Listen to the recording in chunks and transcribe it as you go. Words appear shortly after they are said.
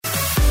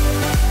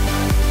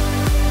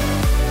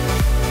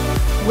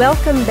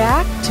Welcome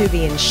back to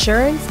the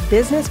Insurance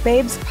Business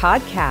Babes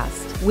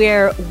podcast,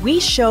 where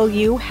we show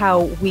you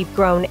how we've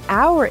grown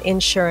our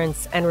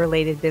insurance and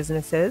related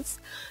businesses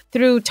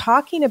through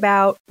talking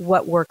about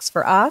what works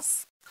for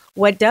us,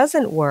 what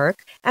doesn't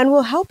work, and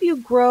will help you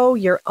grow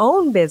your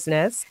own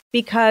business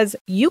because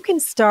you can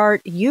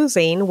start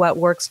using what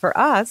works for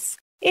us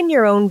in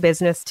your own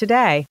business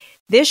today.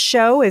 This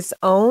show is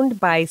owned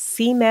by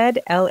CMed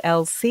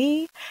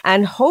LLC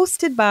and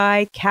hosted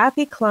by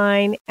Kathy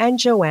Klein and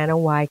Joanna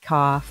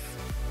Wyckoff.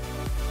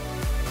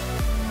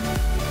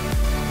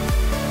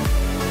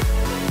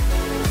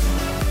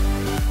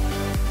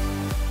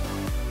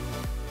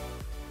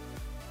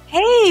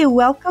 Hey,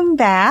 welcome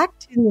back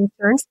to the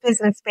Insurance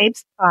Business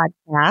Babes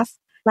podcast.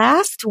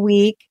 Last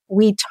week,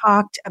 we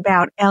talked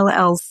about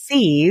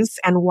LLCs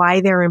and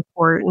why they're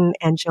important,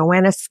 and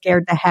Joanna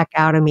scared the heck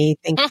out of me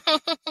thinking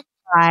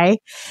I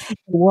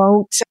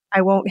won't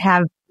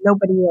have,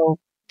 nobody will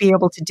be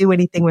able to do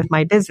anything with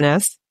my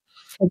business.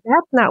 But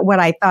that's not what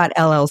I thought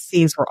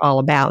LLCs were all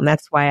about. And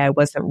that's why I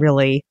wasn't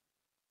really,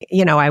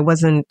 I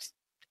wasn't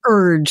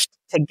urged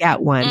to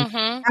get one. If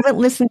you haven't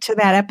listened to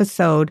that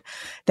episode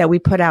that we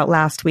put out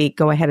last week,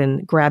 go ahead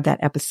and grab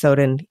that episode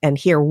and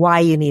hear why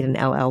you need an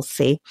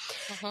LLC.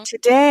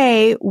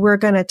 Today, we're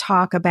going to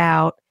talk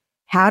about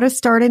how to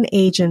start an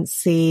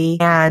agency,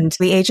 and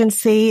the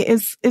agency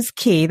is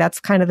key. That's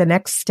kind of the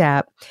next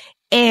step,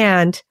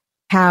 and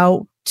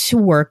how to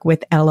work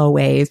with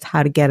LOAs,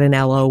 how to get an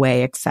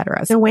LOA,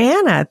 etc. So,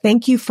 Joanna,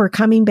 thank you for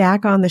coming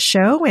back on the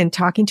show and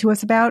talking to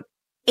us about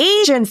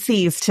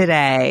agencies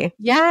today.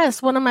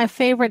 Yes, one of my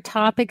favorite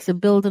topics of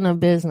building a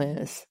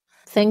business.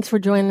 Thanks for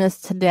joining us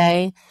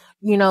today.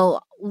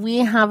 We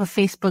have a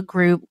Facebook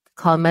group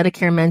called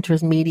Medicare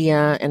Mentors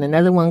Media and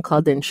another one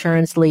called the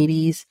Insurance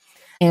Ladies.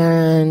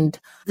 And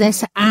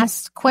this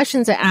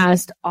questions are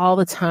asked all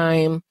the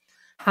time.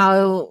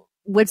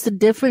 What's the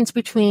difference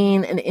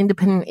between an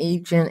independent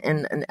agent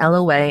and an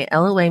LOA?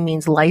 LOA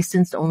means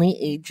licensed only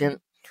agent.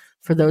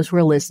 For those who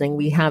are listening,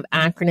 we have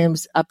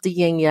acronyms up the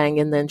yin yang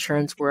in the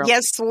insurance world.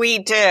 Yes, we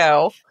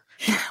do.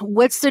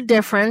 What's the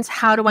difference?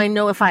 How do I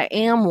know if I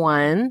am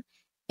one?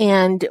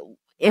 And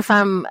if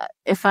I'm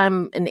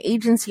an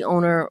agency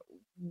owner,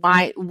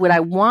 why would I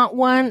want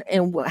one?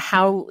 And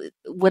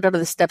what are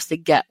the steps to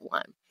get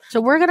one?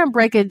 So we're going to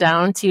break it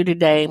down to you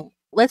today.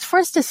 Let's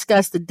first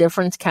discuss the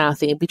difference,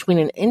 Kathy, between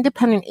an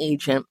independent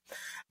agent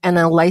and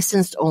a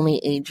licensed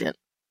only agent.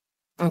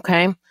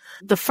 Okay.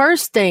 The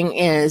first thing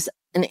is,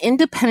 an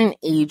independent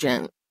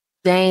agent,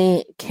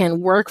 they can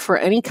work for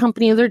any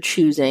company of their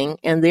choosing,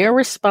 and they're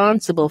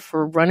responsible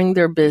for running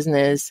their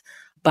business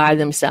by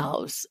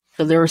themselves.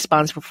 So they're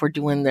responsible for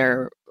doing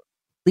their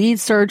lead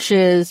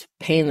searches,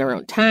 paying their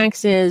own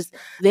taxes.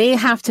 They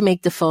have to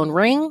make the phone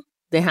ring.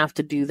 They have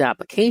to do the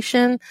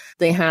application.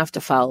 They have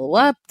to follow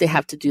up. They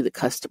have to do the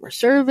customer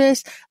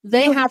service.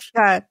 They have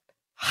to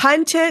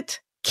hunt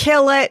it,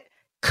 kill it,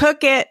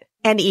 cook it,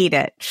 and eat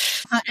it.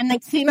 And then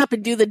clean up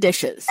and do the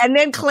dishes. And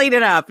then clean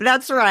it up.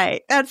 That's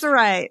right. That's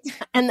right.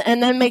 And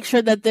then make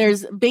sure that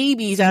there's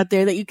babies out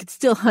there that you could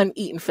still hunt,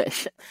 eat, and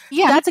fish.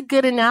 Yeah, that's a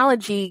good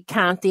analogy,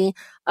 Kathy,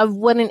 of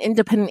what an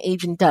independent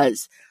agent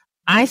does.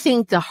 I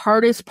think the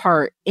hardest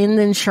part in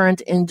the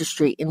insurance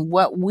industry, in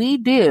what we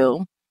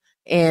do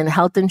in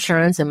health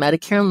insurance and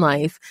Medicare and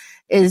life,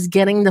 is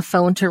getting the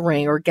phone to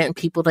ring or getting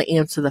people to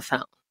answer the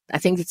phone. I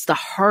think it's the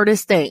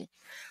hardest thing.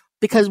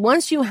 Because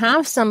once you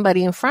have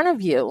somebody in front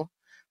of you,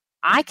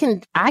 I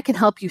can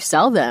help you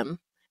sell them.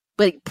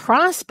 But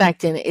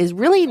prospecting is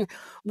really,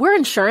 we're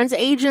insurance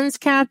agents,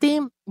 Kathy,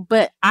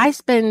 but I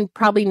spend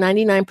probably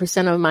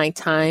 99% of my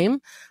time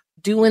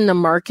doing the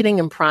marketing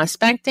and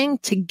prospecting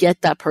to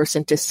get that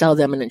person to sell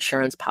them an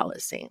insurance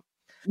policy.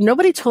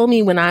 Nobody told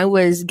me when I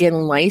was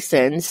getting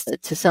licensed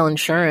to sell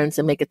insurance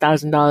and make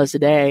 $1,000 a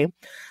day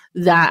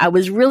that I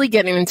was really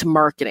getting into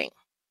marketing.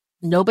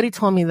 Nobody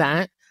told me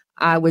that.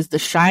 I was the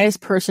shyest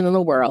person in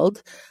the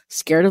world,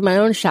 scared of my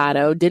own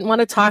shadow, didn't want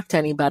to talk to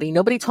anybody.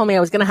 Nobody told me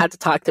I was going to have to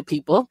talk to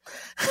people.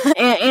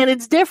 and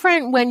it's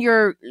different when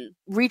you're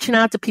reaching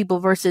out to people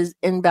versus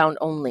inbound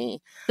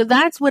only. So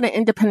that's what an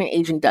independent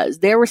agent does.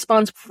 They're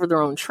responsible for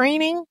their own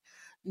training.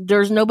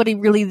 There's nobody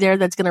really there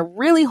that's going to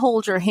really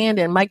hold your hand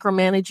and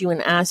micromanage you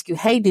and ask you,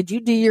 hey, did you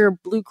do your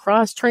Blue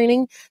Cross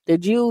training?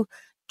 Did you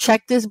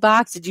check this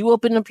box? Did you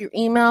open up your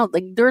email?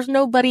 Like, there's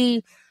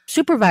nobody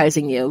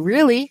supervising you,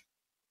 really.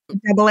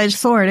 Double-edged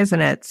sword,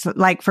 isn't it? So,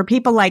 like, for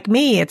people like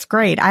me, it's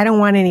great. I don't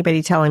want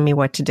anybody telling me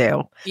what to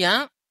do.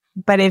 Yeah.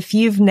 But if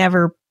you've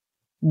never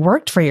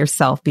worked for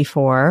yourself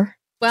before,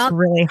 it's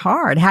really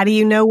hard. How do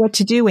you know what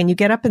to do when you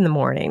get up in the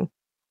morning?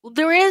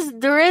 There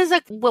is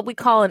what we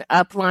call an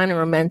upline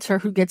or a mentor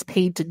who gets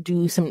paid to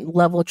do some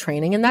level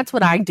training, and that's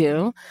what I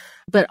do.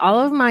 But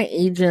all of my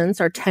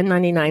agents are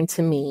 1099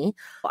 to me.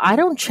 I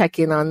don't check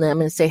in on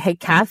them and say, hey,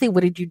 Kathy,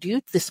 what did you do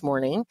this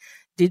morning?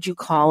 Did you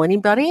call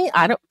anybody?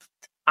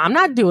 I'm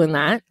not doing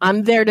that.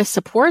 I'm there to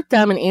support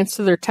them and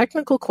answer their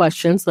technical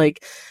questions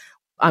like,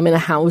 I'm in a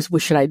house.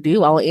 What should I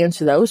do? I'll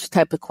answer those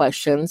type of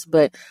questions,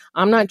 but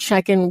I'm not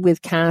checking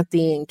with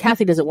Kathy, and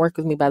Kathy doesn't work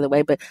with me, by the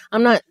way, but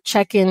I'm not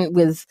checking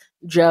with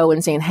Joe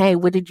and saying, hey,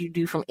 what did you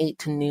do from 8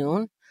 to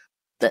noon?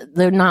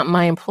 They're not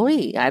my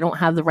employee. I don't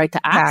have the right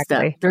to ask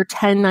them. They're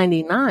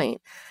 1099.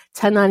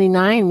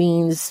 1099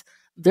 means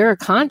they're a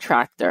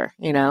contractor.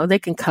 They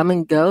can come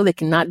and go. They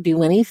can not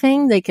do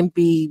anything. They can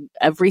be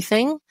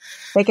everything.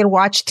 They can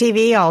watch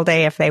TV all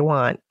day if they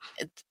want.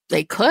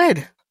 They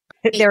could.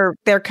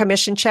 Their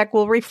commission check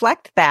will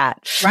reflect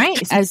that.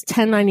 Right. As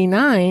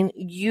 1099,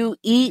 you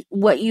eat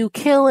what you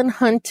kill and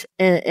hunt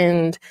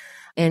and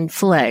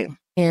fillet.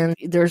 And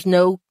there's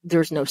no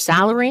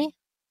salary.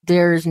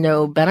 There's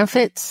no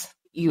benefits.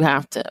 You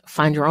have to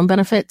find your own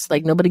benefits.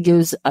 Like, nobody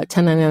gives a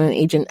 1099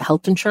 agent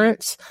health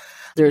insurance.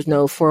 There's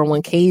no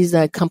 401ks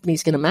that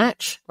company's going to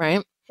match,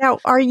 right? Now,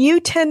 are you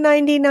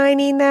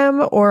 1099ing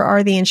them, or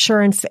are the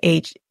insurance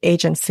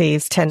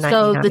agencies 1099?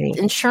 So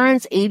the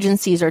insurance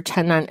agencies are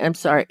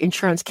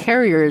insurance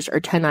carriers are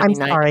 1099. I'm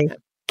sorry,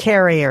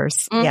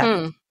 carriers. Mm-hmm.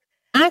 Yeah.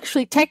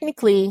 Actually,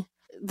 technically,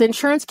 the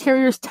insurance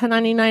carriers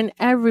 1099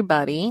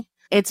 everybody.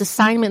 It's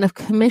assignment of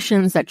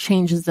commissions that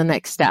changes the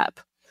next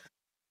step.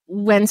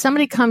 When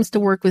somebody comes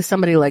to work with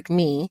somebody like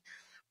me,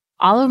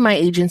 all of my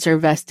agents are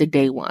vested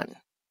day one.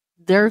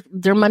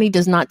 Their money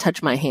does not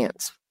touch my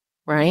hands,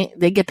 right?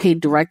 They get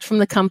paid direct from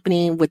the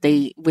company. What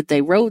they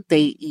wrote,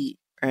 they eat,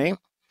 right?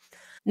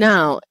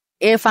 Now,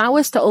 if I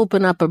was to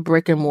open up a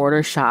brick and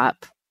mortar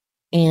shop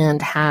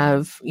and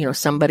have,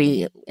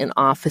 somebody in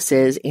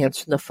offices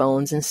answer the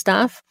phones and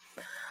stuff,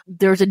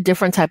 there's a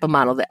different type of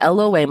model, the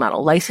LOA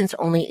model, license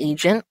only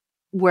agent,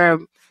 where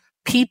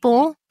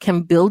people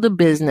can build a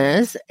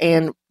business,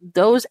 and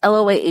those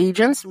LOA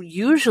agents,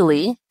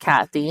 usually,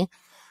 Kathy,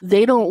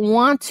 they don't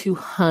want to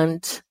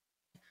hunt,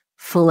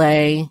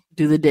 fillet,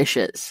 do the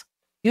dishes.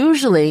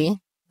 Usually,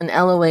 an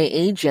LOA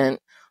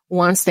agent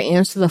wants to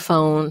answer the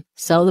phone,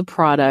 sell the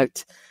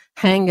product,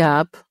 hang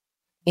up,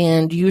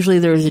 and usually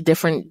there's a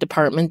different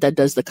department that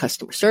does the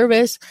customer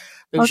service.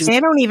 They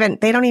don't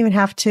even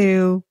have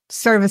to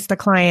service the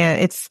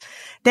client.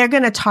 They're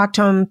going to talk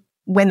to them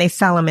when they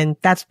sell them, and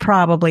that's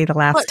probably the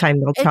last time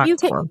they'll talk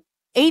to them.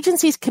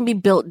 Agencies can be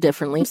built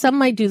differently. Some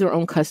might do their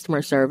own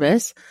customer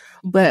service,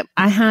 but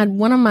I had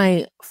one of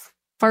my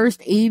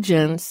first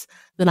agents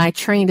that I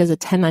trained as a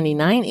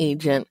 1099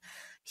 agent.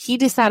 He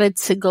decided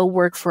to go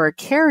work for a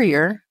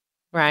carrier,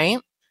 right?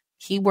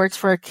 He works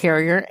for a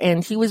carrier,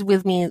 and he was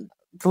with me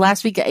the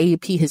last week at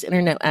AEP. His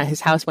internet at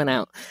his house went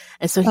out.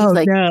 And so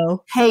he's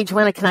hey,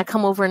 Joanna, can I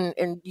come over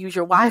and use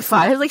your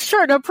Wi-Fi? I was like,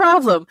 sure, no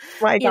problem.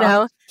 Right.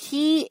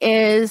 He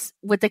is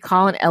what they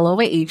call an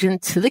LOA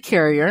agent to the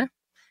carrier.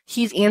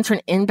 He's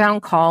answering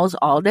inbound calls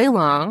all day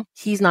long.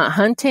 He's not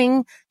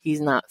hunting. He's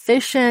not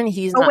fishing.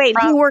 He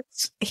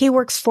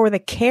works for the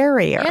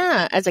carrier.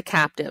 Yeah, as a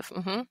captive.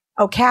 Mm-hmm.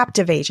 Oh,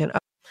 captive agent.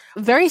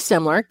 Very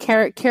similar.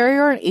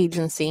 Carrier and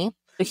agency.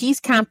 So he's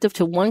captive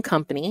to one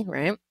company,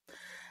 right?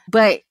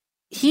 But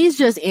he's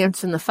just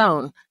answering the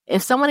phone.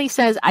 If somebody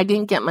says, I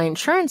didn't get my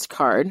insurance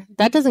card,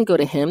 that doesn't go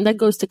to him. That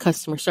goes to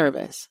customer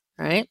service,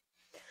 right?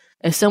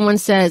 If someone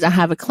says, I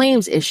have a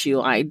claims issue,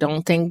 I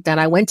don't think that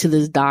I went to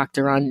this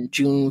doctor on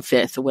June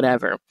 5th or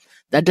whatever,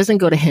 that doesn't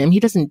go to him. He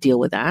doesn't deal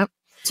with that.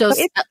 So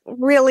it's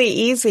really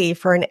easy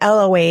for an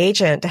LOA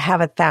agent to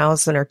have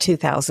 1,000 or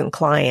 2,000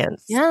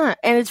 clients. Yeah.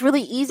 And it's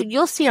really easy.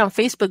 You'll see on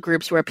Facebook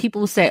groups where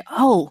people say,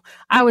 oh,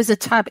 I was a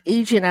top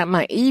agent at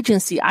my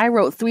agency. I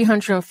wrote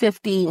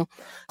 350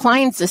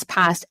 clients this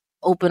past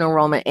open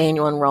enrollment,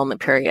 annual enrollment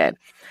period.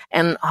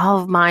 And all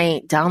of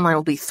my downline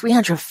will be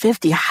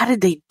 350. How did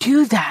they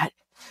do that?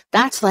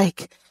 That's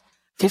like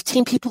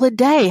 15 people a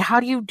day. How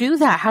do you do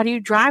that? How do you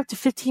drive to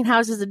 15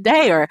 houses a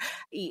day?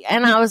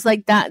 And I was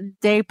like, that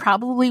they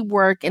probably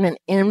work in an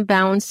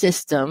inbound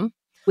system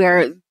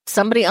where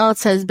somebody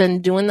else has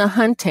been doing the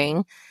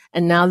hunting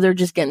and now they're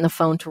just getting the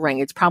phone to ring.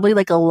 It's probably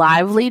like a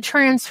lively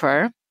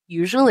transfer,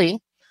 usually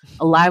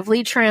a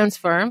lively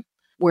transfer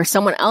where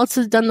someone else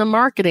has done the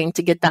marketing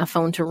to get that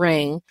phone to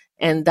ring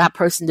and that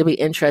person to be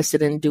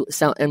interested in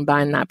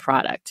buying that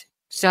product.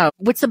 So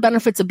what's the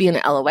benefits of being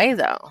an LOA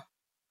though?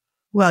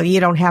 Well, you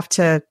don't have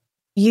to,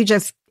 you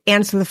just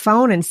answer the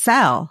phone and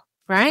sell.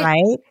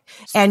 Right.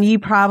 And you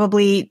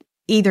probably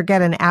either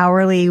get an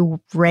hourly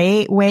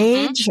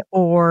wage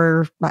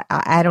or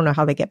I don't know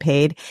how they get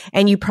paid.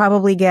 And you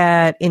probably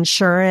get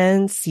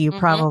insurance. You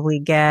probably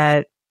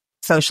get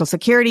Social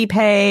Security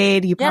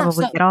paid. You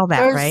probably get all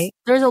that, right?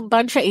 There's a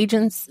bunch of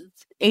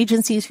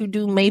agencies who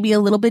do maybe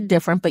a little bit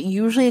different, but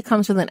usually it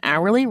comes with an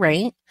hourly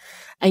rate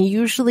and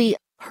usually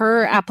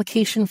per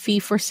application fee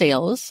for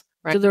sales.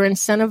 Right. So they're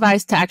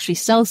incentivized to actually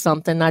sell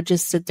something, not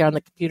just sit there on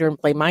the computer and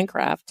play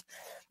Minecraft.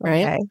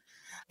 Right. Okay.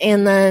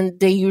 And then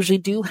they usually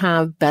do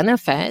have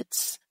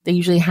benefits. They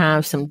usually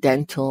have some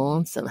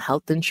dental, some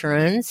health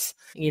insurance,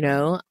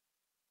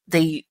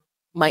 they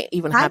might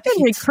even have. I've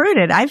been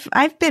recruited.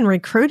 I've been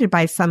recruited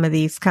by some of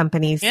these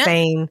companies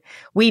saying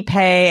we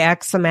pay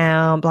X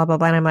amount, blah, blah,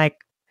 blah. And I'm like,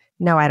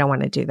 no, I don't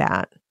want to do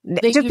that.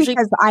 Just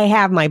because I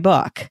have my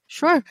book.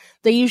 Sure.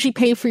 They usually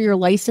pay for your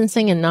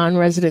licensing in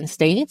non-resident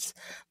states.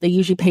 They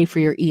usually pay for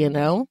your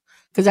E&O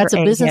because that's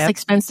a business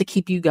expense to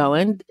keep you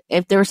going.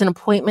 If there's an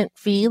appointment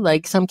fee,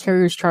 like some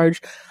carriers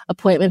charge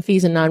appointment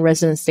fees in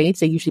non-resident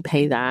states, they usually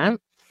pay that.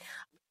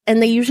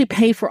 And they usually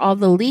pay for all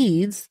the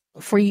leads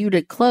for you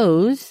to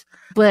close.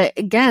 But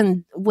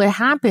again, what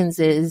happens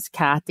is,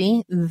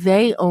 Kathy,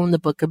 they own the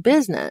book of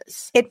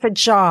business. It's a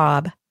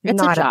job,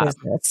 not a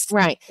business.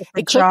 Right.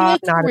 It could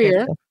be a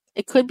career.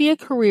 It could be a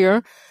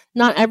career.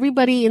 Not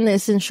everybody in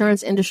this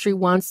insurance industry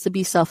wants to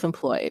be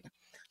self-employed.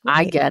 Right.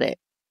 I get it.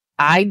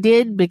 I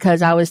did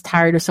because I was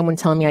tired of someone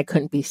telling me I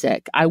couldn't be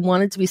sick. I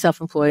wanted to be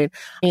self-employed.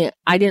 And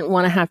I didn't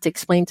want to have to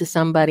explain to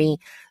somebody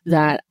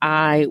that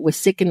I was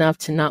sick enough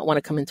to not want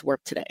to come into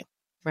work today.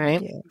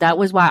 Right. Yeah. That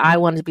was why I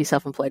wanted to be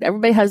self-employed.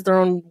 Everybody has their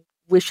own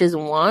wishes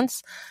and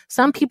wants.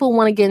 Some people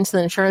want to get into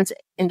the insurance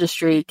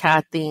industry,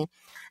 Kathy,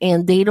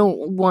 and they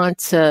don't want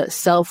to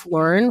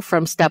self-learn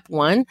from step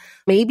one.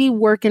 Maybe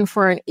working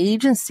for an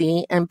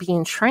agency and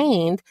being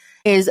trained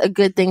is a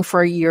good thing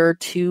for a year or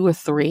 2 or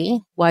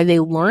 3 while they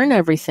learn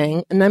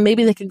everything. And then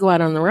maybe they could go out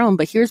on their own.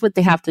 But here's what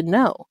they have to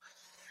know.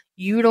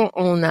 You don't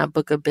own that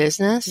book of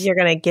business. You're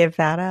going to give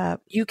that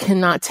up. You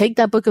cannot take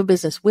that book of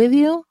business with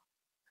you.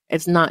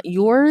 It's not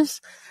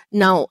yours.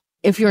 Now,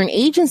 if you're an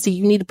agency,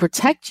 you need to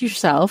protect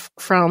yourself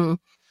from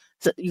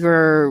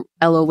your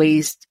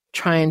LOAs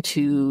trying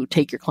to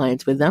take your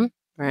clients with them,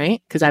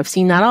 right? Because I've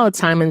seen that all the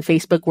time on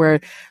Facebook where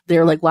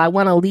they're like, well, I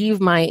want to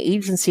leave my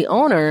agency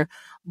owner,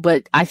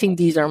 but I think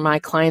these are my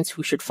clients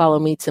who should follow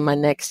me to my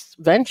next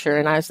venture.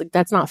 And I was like,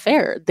 that's not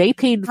fair. They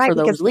paid for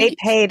those leads.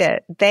 They paid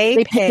it.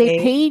 They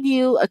paid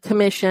you a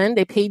commission.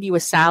 They paid you a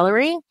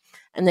salary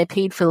and they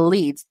paid for the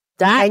leads.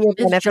 That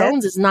Ms.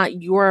 Jones is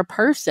not your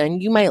person.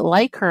 You might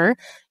like her,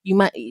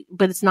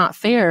 but it's not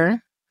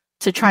fair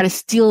to try to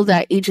steal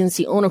that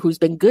agency owner who's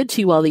been good to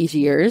you all these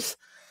years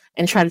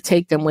and try to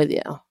take them with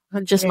you.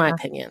 Just my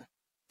opinion.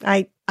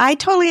 I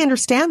totally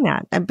understand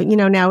that. But,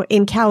 now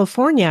in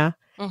California,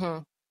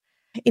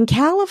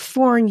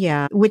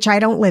 which I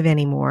don't live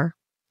anymore,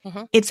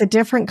 it's a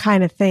different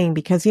kind of thing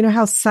because you know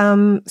how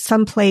some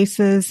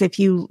places,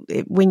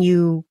 when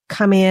you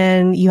come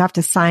in, you have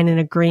to sign an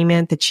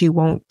agreement that you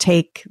won't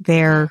take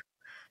the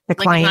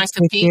clients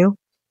with you.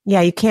 Yeah,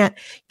 you can't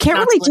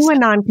really do a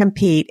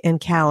non-compete in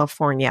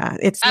California.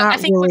 It's not I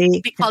think really. It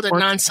would be called a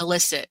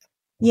non-solicit.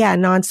 Yeah,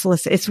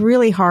 non-solicit. It's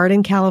really hard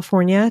in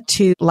California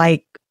to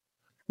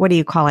what do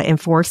you call it?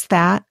 Enforce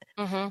that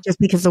just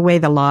because the way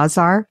the laws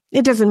are.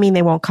 It doesn't mean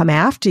they won't come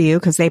after you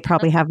because they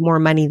probably have more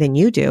money than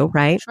you do,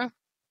 right? Sure.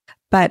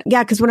 But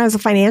yeah, because when I was a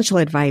financial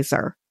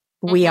advisor,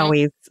 we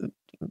always,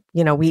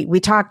 we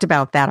talked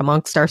about that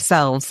amongst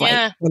ourselves,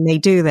 like when they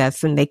do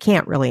this and they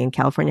can't really in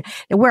California.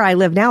 And where I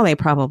live now, they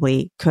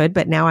probably could,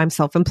 but now I'm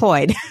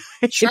self-employed.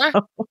 Sure.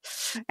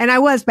 And I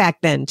was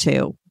back then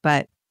too,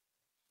 but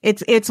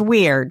it's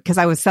weird because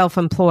I was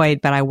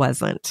self-employed, but I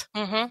wasn't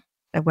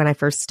when I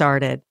first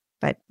started.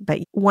 But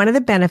one of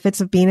the benefits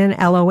of being an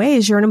LOA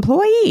is you're an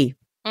employee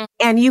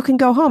and you can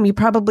go home. You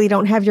probably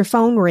don't have your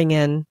phone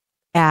ringing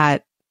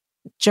at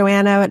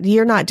Joanna.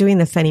 You're not doing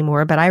this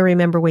anymore, but I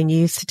remember when you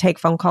used to take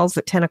phone calls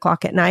at 10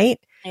 o'clock at night.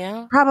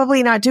 Yeah.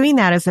 Probably not doing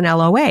that as an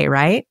LOA,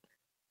 right?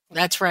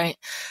 That's right.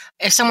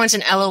 If someone's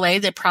an LOA,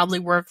 they probably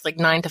work like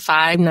 9 to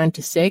 5, 9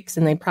 to 6,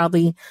 and they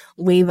probably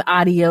wave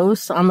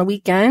adios on the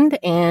weekend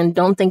and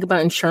don't think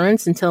about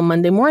insurance until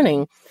Monday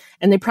morning.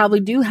 And they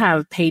probably do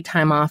have paid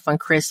time off on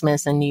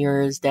Christmas and New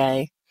Year's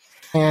Day.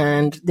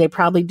 And they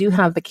probably do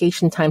have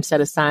vacation time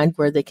set aside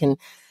where they can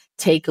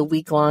take a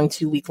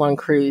 2-week-long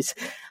cruise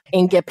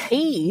and get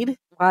paid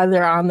while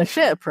they're on the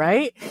ship,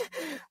 right?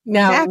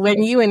 Now,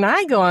 when you and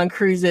I go on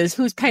cruises,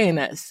 who's paying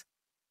us?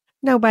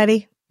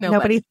 Nobody.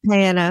 Nobody's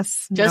paying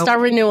us. Just our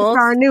renewals.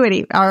 Our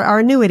annuity. Our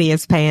annuity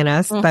is paying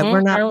us, but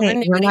we're not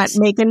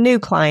making new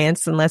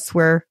clients unless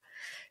we're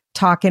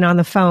talking on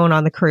the phone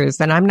on the cruise.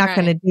 And I'm not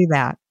going to do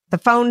that. The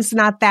phone's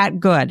not that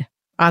good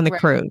on the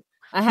cruise.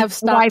 I have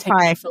stopped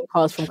taking phone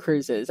calls from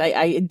cruises.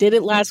 I did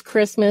it last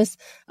Christmas.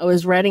 I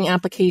was writing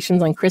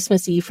applications on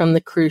Christmas Eve from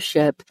the cruise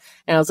ship.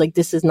 And I was like,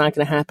 this is not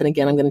going to happen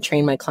again. I'm going to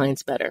train my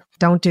clients better.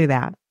 Don't do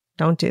that.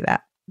 Don't do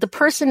that. The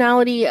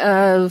personality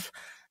of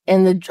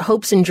and the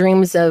hopes and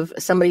dreams of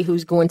somebody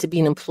who's going to be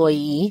an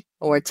employee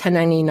or a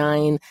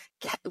 1099,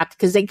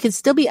 because they could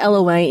still be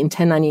LOA in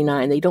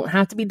 1099. They don't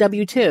have to be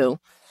W-2.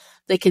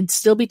 They could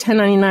still be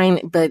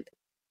 1099, but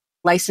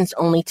licensed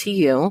only to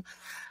you.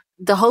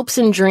 The hopes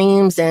and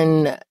dreams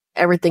and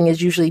everything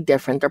is usually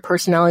different. Their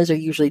personalities are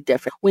usually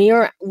different. When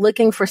you're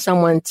looking for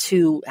someone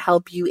to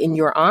help you in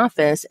your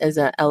office as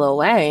a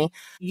LOA,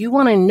 you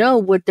want to know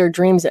what their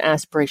dreams and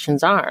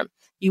aspirations are.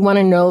 You want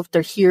to know if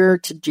they're here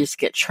to just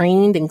get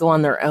trained and go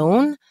on their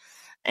own,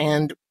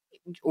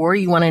 or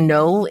you want to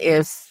know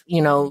if,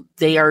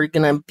 they are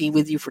going to be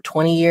with you for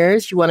 20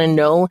 years. You want to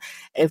know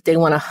if they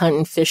want to hunt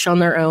and fish on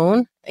their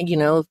own.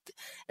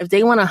 If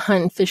they want to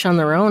hunt and fish on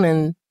their own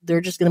and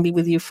they're just going to be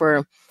with you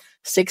for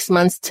 6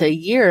 months to a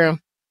year,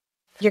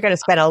 You're going to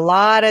spend a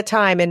lot of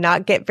time and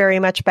not get very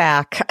much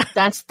back.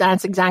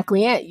 That's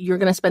exactly it. You're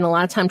going to spend a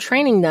lot of time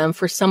training them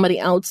for somebody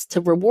else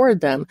to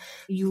reward them.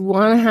 You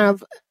want to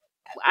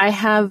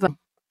have,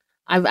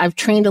 I've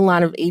trained a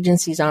lot of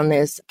agencies on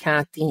this,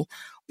 Kathy.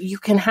 You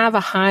can have a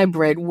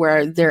hybrid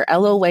where they're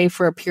LOA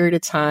for a period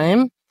of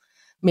time,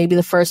 maybe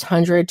the first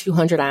 100,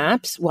 200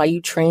 apps while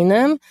you train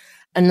them,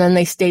 and then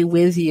they stay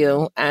with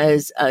you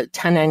as a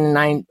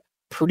 1099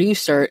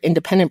 producer,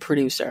 independent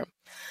producer.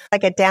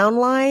 Like a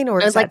downline,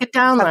 or is like that a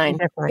downline?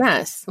 different?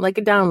 Yes, like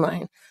a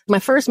downline. My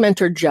first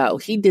mentor, Joe,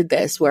 he did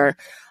this where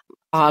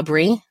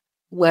Aubrey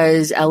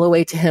was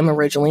LOA to him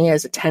originally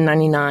as a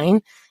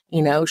 1099.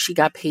 You know, she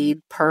got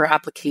paid per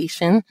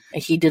application,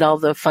 and he did all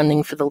the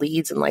funding for the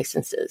leads and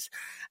licenses.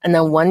 And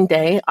then one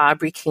day,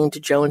 Aubrey came to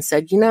Joe and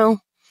said,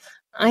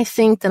 I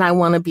think that I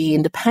want to be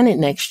independent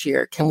next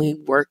year. Can we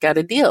work out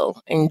a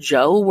deal? And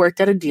Joe worked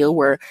out a deal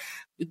where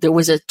there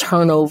was a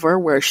turnover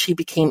where she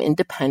became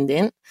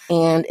independent,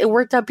 and it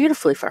worked out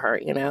beautifully for her,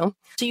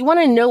 So you want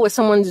to know what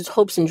someone's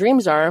hopes and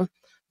dreams are,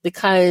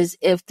 because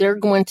if they're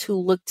going to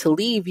look to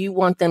leave, you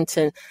want them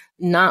to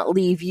not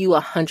leave you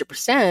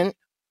 100%,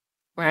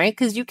 right?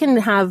 Because you can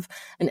have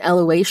an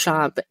LOA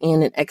shop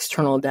and an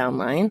external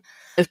downline.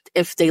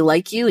 If they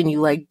like you and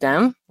you like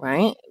them,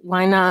 right?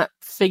 Why not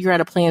figure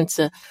out a plan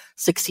to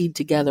succeed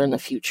together in the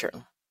future?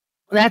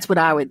 That's what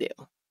I would do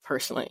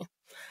personally.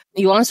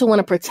 You also want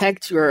to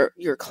protect your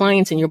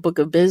clients and your book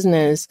of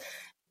business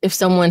if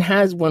someone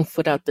has one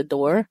foot out the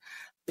door,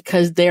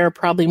 because they're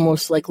probably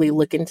most likely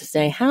looking to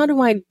say, how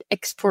do I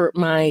export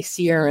my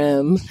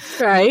CRM,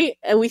 right?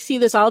 And we see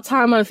this all the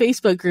time on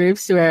Facebook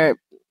groups where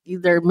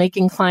they're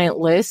making client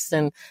lists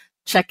and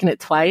checking it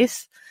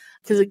twice.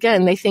 Because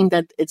again, they think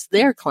that it's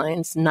their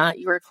clients, not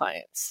your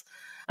clients.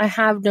 I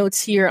have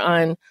notes here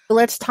on,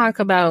 let's talk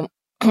about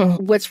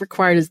what's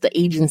required as the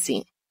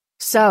agency.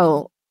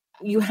 So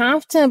you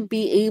have to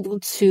be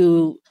able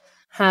to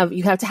have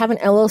an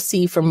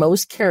LLC for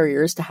most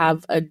carriers to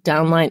have a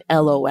downline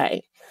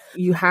LOA.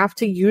 You have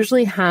to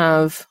usually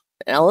have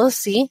an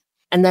LLC,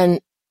 and then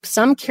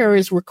some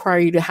carriers require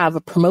you to have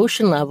a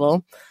promotion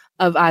level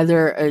of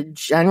either a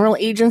general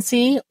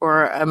agency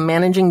or a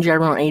managing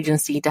general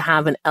agency to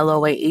have an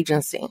LOA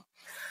agency.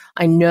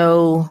 I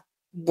know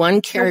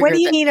one carrier. What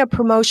do you mean a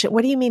promotion?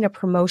 What do you mean a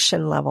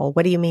promotion level?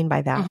 What do you mean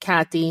by that?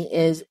 Kathy,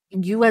 is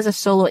you as a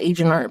solo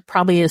agent are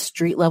probably a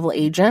street level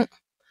agent,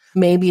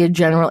 maybe a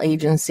general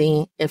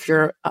agency if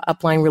your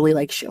upline really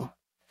likes you.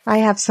 I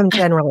have some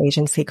general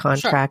agency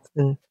contracts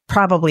and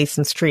probably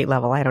some street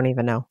level. I don't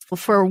even know.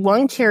 For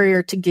one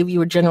carrier to give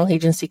you a general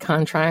agency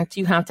contract,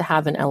 you have to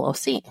have an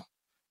LLC.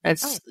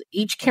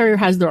 Each carrier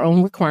has their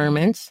own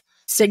requirements.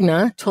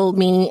 Cigna told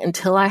me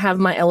until I have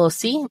my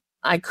LLC,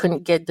 I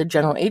couldn't get the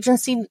general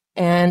agency,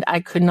 and I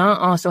could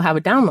not also have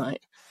a downline.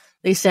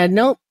 They said,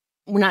 nope,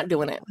 we're not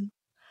doing it.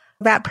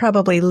 That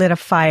probably lit a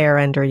fire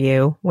under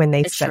you when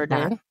they said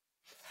that. Did.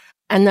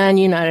 And then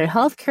United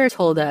Healthcare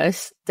told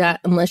us that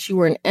unless you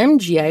were an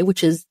MGA,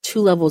 which is 2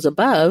 levels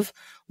above,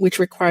 which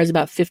requires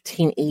about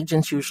 15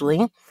 agents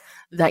usually,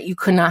 that you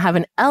could not have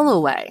an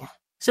LOA.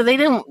 So they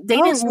didn't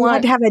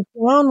want to have a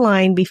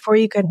downline before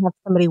you could have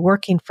somebody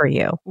working for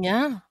you.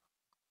 Yeah.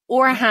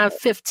 Or have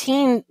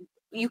 15.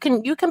 You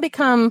can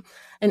become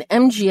an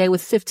MGA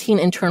with 15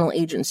 internal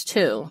agents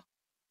too.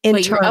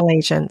 Internal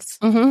agents.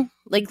 Mm-hmm.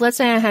 Like let's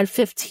say I had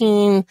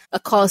 15, a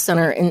call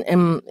center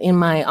in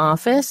my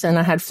office, and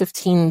I had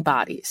 15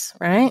 bodies,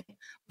 right?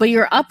 But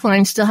your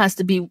upline still has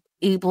to be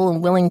able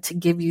and willing to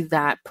give you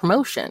that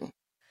promotion.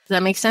 Does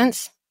that make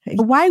sense?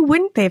 Why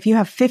wouldn't they? If you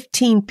have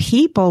 15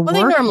 people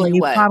working, they normally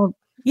would.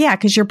 Yeah,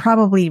 because you're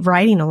probably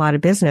writing a lot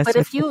of business. But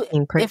if you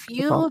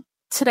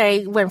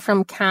today went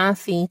from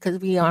Kathy, because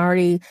we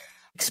already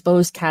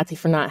exposed Kathy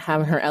for not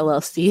having her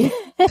LLC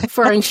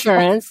for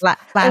insurance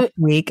last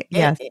week.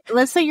 Yes.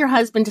 Let's say your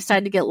husband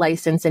decided to get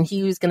licensed and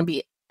he was going to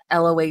be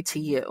LOA to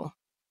you.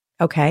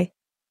 Okay.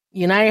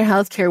 United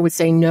Healthcare would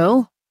say,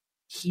 no,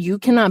 you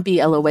cannot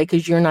be LOA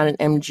because you're not an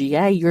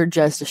MGA. You're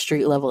just a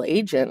street level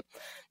agent.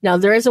 Now,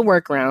 there is a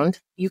workaround.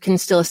 You can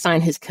still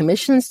assign his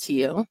commissions to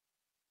you,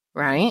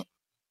 right?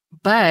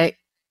 But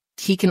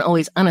he can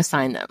always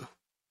unassign them.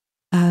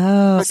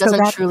 Oh, so that's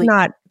not really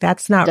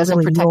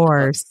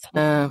yours.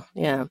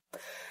 Yeah.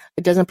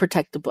 It doesn't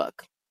protect the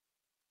book.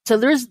 So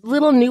there's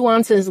little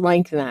nuances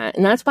like that.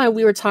 And that's why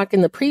we were talking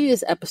in the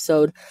previous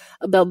episode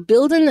about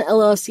building the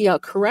LLC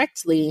out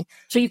correctly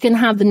so you can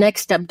have the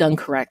next step done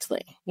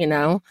correctly,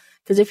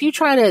 Because if you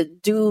try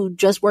to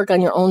just work on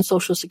your own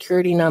social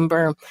security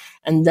number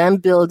and then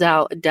build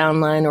out a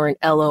downline or an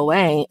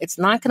LOA, it's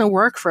not going to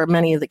work for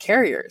many of the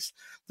carriers.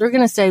 They're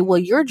going to say, well,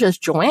 you're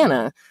just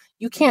Joanna.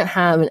 You can't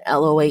have an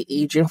LOA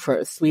agent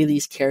for 3 of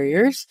these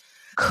carriers.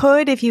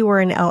 Could if you were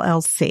an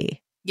LLC.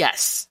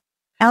 Yes.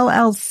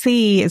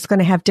 LLC is going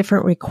to have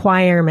different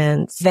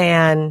requirements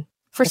than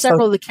for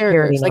several of the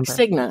carriers, like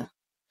Cigna.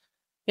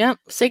 Yep.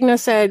 Cigna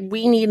said,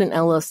 we need an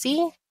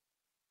LLC.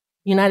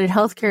 United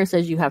Healthcare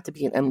says you have to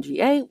be an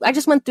MGA. I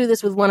just went through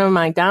this with one of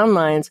my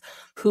downlines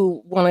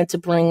who wanted to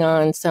bring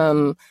on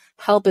some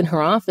help in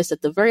her office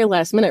at the very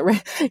last minute,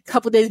 right? A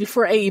couple of days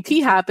before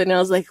AEP happened. And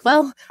I was like,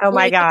 well, oh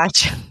my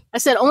gosh. I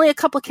said, only a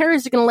couple of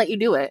carriers are going to let you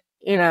do it,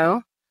 you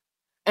know?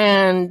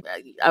 And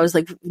I was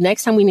like,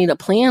 next time we need a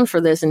plan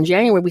for this in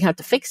January, we have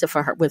to fix it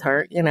for her with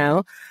her, you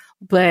know?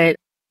 But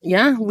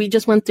yeah, we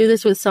just went through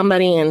this with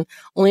somebody and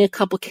only a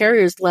couple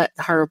carriers let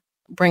her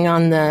bring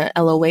on the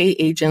LOA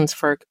agents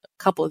for a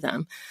couple of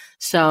them.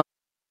 So,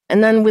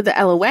 and then with the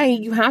LOA,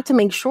 you have to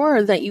make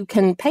sure that you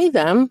can pay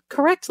them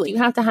correctly. You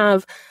have to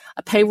have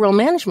a payroll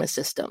management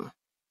system.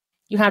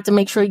 You have to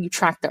make sure you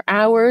track their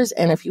hours.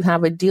 And if you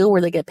have a deal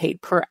where they get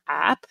paid per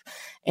app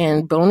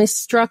and bonus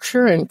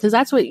structure, and because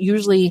that's what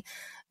usually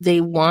they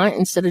want,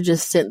 instead of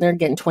just sitting there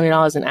getting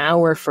 $20 an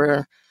hour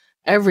for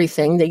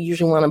everything, they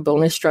usually want a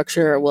bonus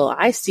structure. Well,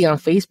 I see on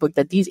Facebook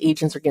that these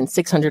agents are getting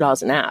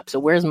 $600 an app. So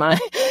where's my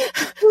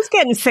who's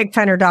getting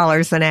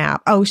 $600 an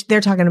app? Oh,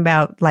 they're talking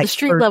about like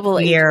street level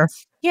year.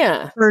 Agents.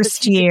 Yeah.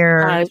 First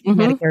year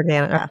Medicare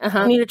Advantage.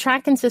 You need a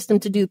tracking system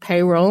to do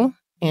payroll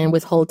and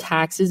withhold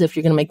taxes if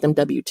you're going to make them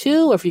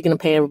W-2 or if you're going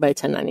to pay everybody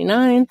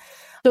 1099.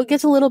 So it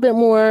gets a little bit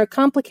more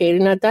complicated.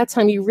 And at that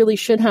time, you really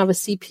should have a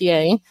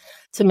CPA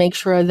to make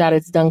sure that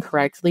it's done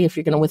correctly. If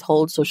you're going to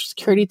withhold Social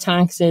Security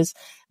taxes,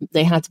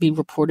 they have to be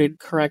reported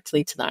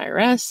correctly to the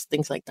IRS,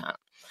 things like that.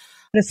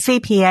 The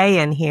CPA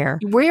in here.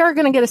 We are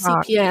going to get a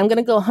CPA. I'm going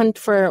to go hunt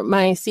for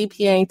my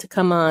CPA to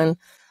come on.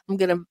 I'm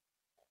going to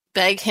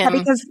beg him. Yeah,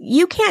 because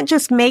you can't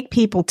just make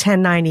people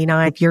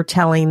 1099 if you're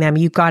telling them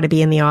you've got to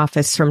be in the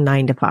office from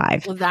 9 to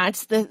 5. Well,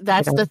 that's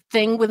the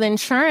thing with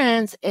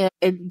insurance.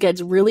 It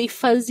gets really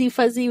fuzzy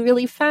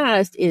really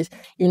fast. Is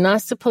you're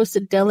not supposed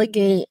to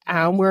delegate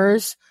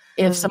hours.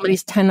 If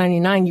somebody's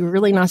 1099, you're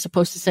really not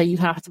supposed to say you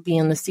have to be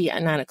in the seat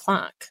at 9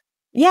 o'clock.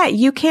 Yeah,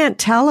 you can't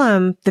tell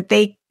them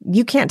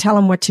you can't tell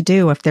them what to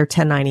do if they're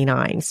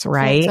 1099s,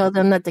 right? You can't tell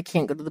them that they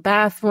can't go to the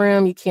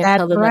bathroom. You can't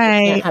tell them that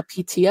they can't have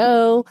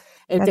PTO.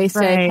 If they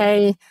say,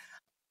 hey,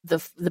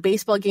 the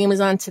baseball game is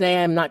on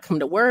today, I'm not coming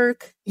to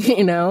work,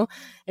 you know?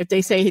 If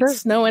they say it's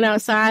snowing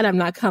outside, I'm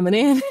not coming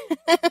in.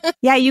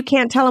 Yeah, you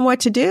can't tell them what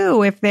to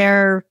do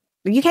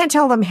you can't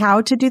tell them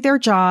how to do their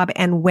job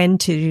and when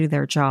to do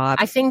their job.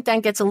 I think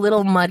that gets a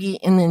little muddy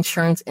in the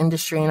insurance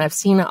industry, and I've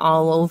seen it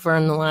all over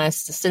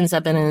since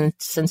I've been in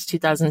since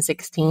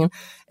 2016.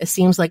 It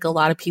seems like a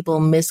lot of people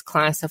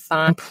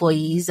misclassify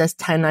employees as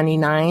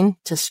 1099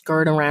 to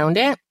skirt around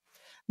it.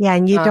 Yeah,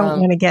 and you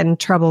don't want to get in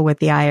trouble with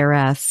the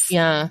IRS.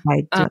 Yeah.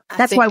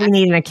 That's why we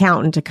need an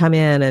accountant to come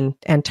in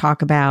and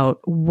talk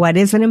about what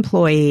is an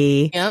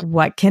employee,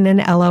 what can an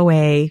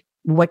LOA,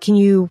 what can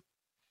you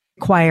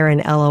require an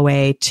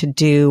LOA to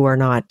do or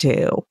not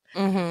do,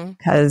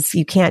 because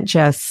you can't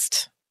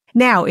just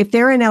now, if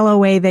they're an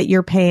LOA that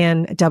you're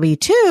paying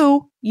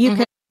W-2,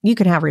 you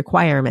can have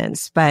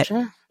requirements, but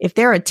if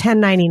they're a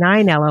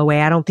 1099 LOA,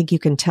 I don't think you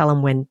can tell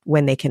them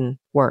when they can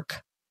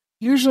work.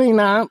 Usually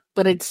not,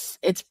 but it's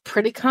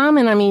pretty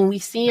common. I mean, we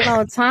see it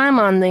all the time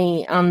on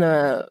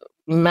the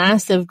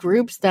massive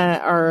groups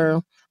that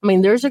are, I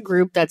mean, there's a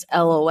group that's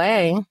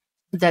LOA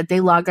that they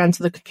log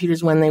onto the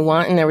computers when they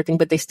want and everything,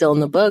 but they still own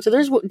the book. So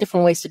there's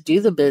different ways to do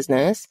the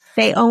business.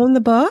 They own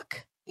the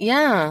book?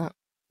 Yeah.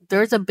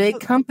 There's a big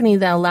company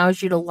that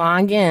allows you to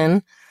log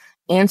in,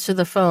 answer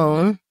the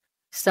phone,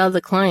 sell the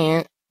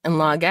client, and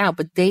log out,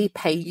 but they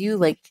pay you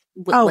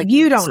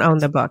you don't own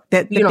the book.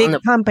 The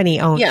big company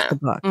owns the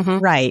book.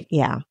 Right.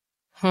 Yeah.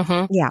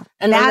 Yeah.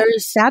 And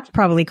that's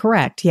probably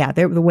correct. Yeah.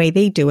 The way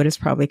they do it is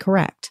probably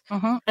correct.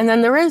 And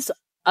then there is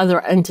other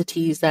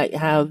entities that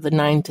have the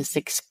 9 to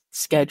 6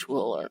 schedule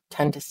or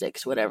 10 to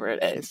 6, whatever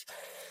it is.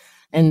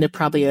 And they're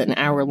probably an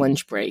hour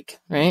lunch break,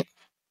 right?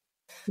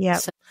 Yeah.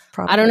 So,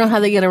 I don't know how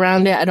they get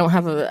around it. I don't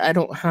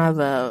have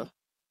a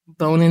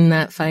bone in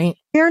that fight.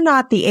 We're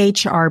not the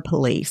HR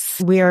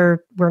police. We're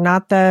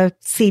not the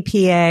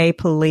CPA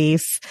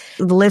police.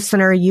 The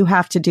listener, you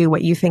have to do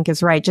what you think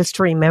is right. Just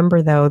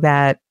remember though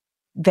that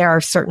there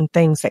are certain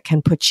things that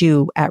can put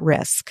you at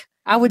risk.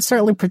 I would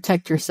certainly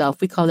protect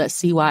yourself. We call that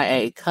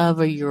CYA,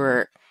 cover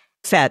your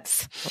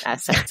assets.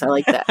 I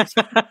like that.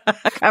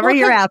 Cover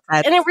your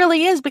assets. And it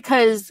really is,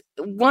 because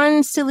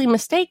one silly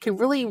mistake could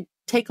really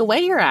take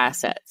away your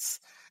assets,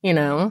 you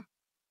know?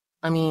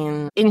 I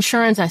mean,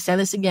 insurance, I say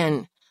this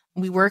again,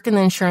 we work in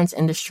the insurance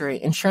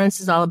industry. Insurance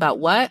is all about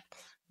what?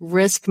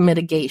 Risk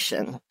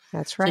mitigation.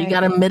 That's right. So you got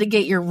to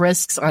mitigate your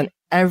risks on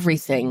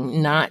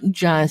everything, not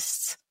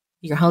just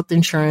your health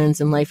insurance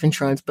and life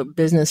insurance, but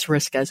business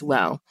risk as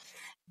well.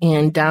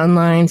 And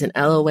downlines and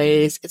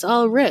LOAs, it's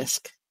all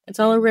risk. It's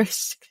all a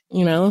risk,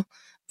 you know,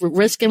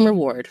 risk and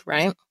reward,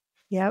 right?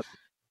 Yep.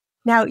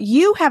 Now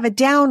you have a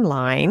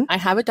downline. I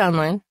have a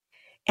downline.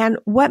 And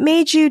what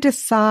made you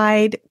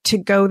decide to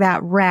go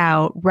that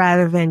route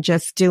rather than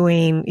just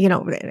doing, you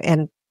know,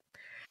 and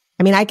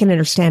I mean, I can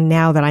understand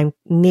now that I'm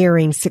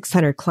nearing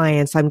 600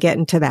 clients. I'm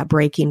getting to that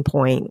breaking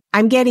point.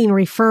 I'm getting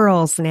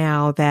referrals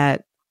now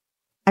that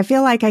I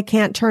feel like I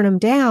can't turn them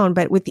down,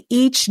 but with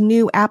each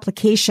new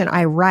application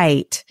I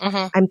write,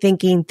 I'm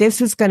thinking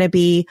this is going to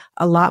be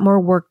a lot more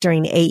work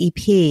during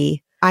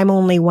AEP. I'm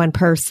only one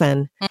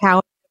person. How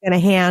am I going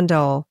to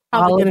handle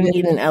Probably all of going to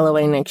this. need an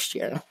LOA next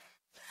year.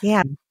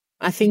 Yeah.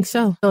 I think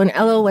so. So an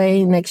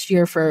LOA next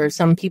year for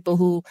some people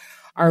who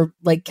are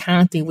like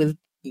Kathy with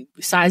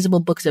sizable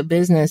books of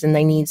business and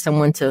they need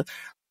someone to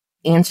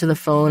answer the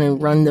phone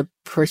and run the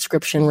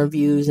prescription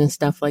reviews and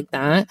stuff like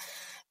that.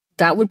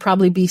 That would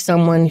probably be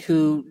someone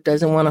who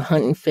doesn't want to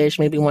hunt and fish,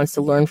 maybe wants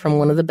to learn from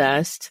one of the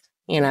best,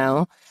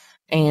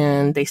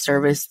 and they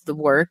service the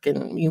work,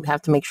 and you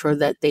have to make sure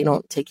that they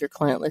don't take your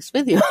client list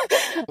with you.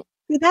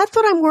 That's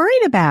what I'm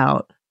worried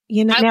about.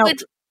 Now,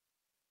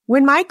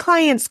 when my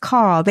clients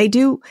call, they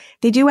do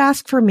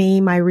ask for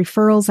me. My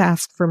referrals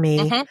ask for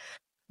me,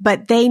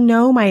 but they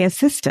know my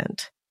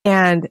assistant.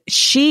 And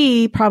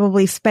she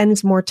probably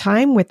spends more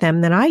time with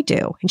them than I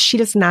do. And she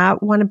does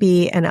not want to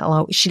be an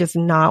LO. She does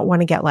not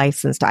want to get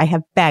licensed. I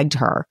have begged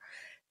her.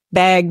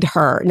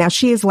 Now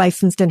she is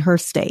licensed in her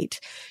state.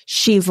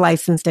 She's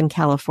licensed in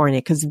California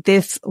because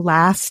this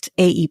last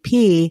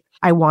AEP,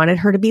 I wanted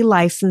her to be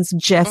licensed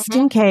just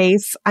in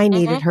case I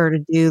needed her to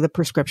do the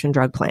prescription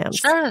drug plans.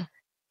 Sure.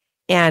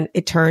 And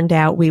it turned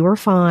out we were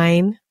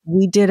fine.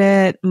 We did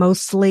it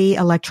mostly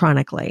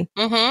electronically.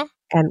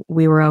 And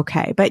we were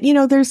okay. But,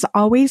 there's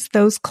always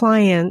those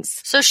clients.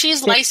 So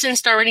she's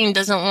licensed already and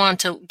doesn't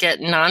want to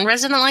get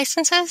non-resident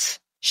licenses?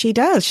 She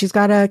does. She's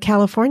got a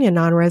California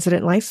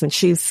non-resident license.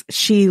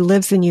 She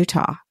lives in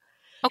Utah.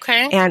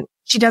 Okay. And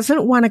she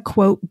doesn't want to,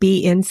 quote, be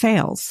in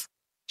sales.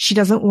 She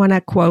doesn't want to,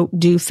 quote,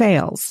 do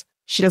sales.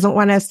 She doesn't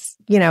want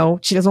to,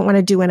 she doesn't want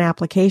to do an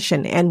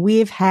application. And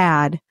we've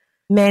had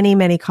many,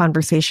 many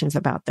conversations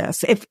about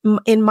this. If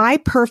in my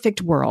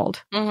perfect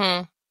world,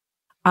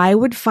 I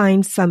would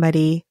find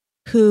somebody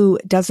who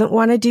doesn't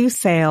want to do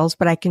sales,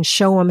 but I can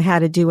show them how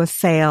to do a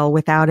sale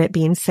without it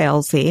being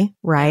salesy,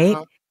 right?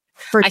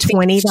 For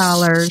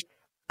 $20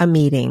 a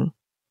meeting.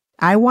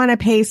 I want to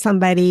pay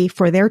somebody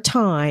for their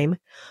time,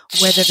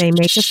 whether they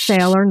make a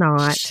sale or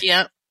not,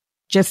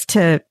 just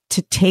to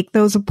take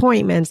those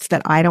appointments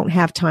that I don't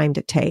have time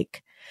to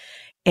take.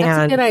 And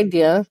that's a good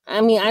idea. I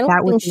mean, I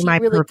don't think she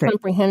really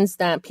comprehends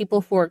that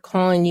people who are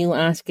calling you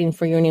asking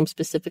for your name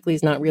specifically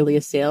is not really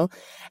a sale.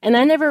 And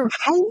I know.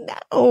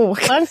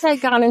 Once I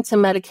got into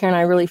Medicare and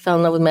I really fell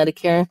in love with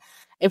Medicare,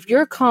 if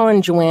you're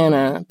calling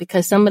Joanna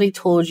because somebody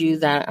told you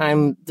that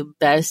I'm the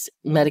best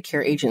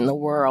Medicare agent in the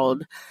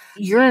world,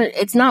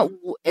 it's not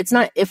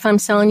if I'm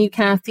selling you,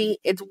 Kathy,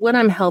 it's what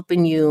I'm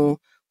helping you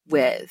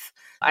with.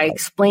 I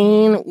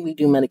explain we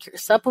do Medicare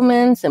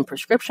supplements and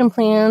prescription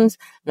plans.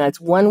 And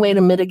that's one way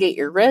to mitigate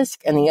your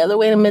risk. And the other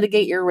way to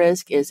mitigate your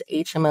risk is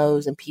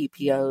HMOs and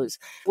PPOs.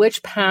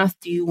 Which path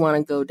do you want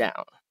to go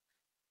down?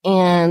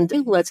 And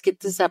let's get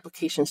this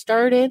application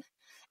started.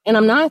 And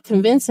I'm not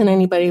convincing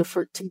anybody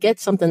to get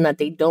something that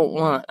they don't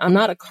want. I'm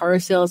not a car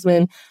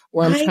salesman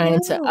where I'm trying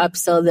to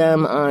upsell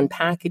them on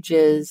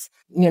packages.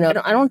 I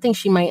don't think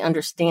she might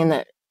understand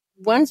that.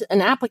 Once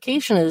an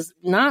application is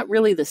not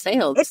really the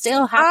sale. The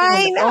sale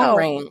happens when the phone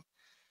rang.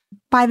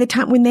 By the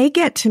time when they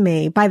get to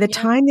me, by the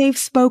time they've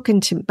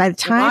spoken to me, by the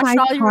time I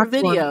all your talk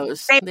to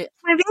videos, them,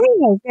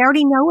 they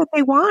already know what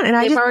they want, and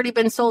they've already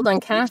been sold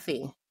on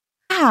Kathy.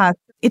 Yeah,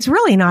 it's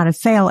really not a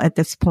sale at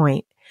this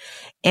point.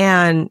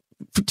 And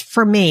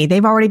for me,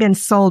 they've already been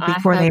sold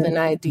before they. I have an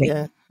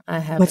idea.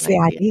 What's the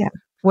idea?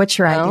 What's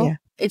your idea?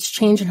 It's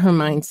changing her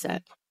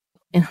mindset.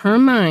 In her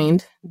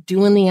mind,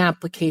 doing the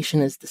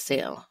application is the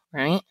sale,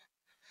 right?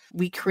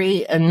 We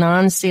create a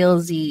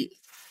non-salesy,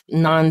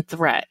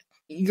 non-threat.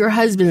 Your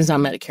husband is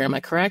on Medicare, am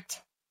I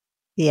correct?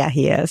 Yeah,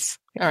 he is.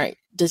 All right.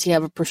 Does he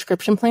have a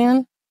prescription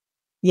plan?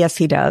 Yes,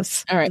 he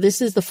does. All right.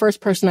 This is the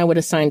first person I would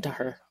assign to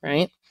her,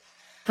 right?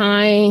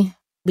 Hi,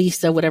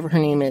 Lisa, whatever her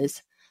name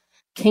is.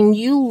 Can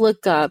you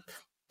look up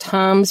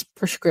Tom's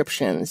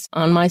prescriptions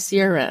on my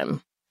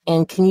CRM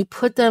and can you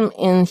put them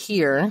in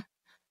here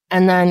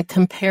and then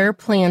compare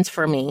plans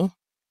for me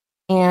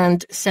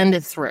and send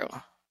it through?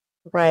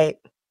 Right.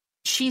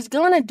 She's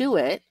going to do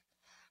it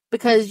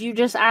because you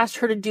just asked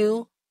her to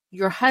do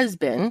your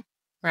husband,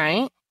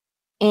 right?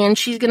 And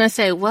she's going to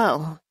say,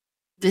 well,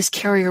 this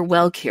carrier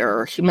WellCare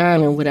or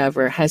Humana or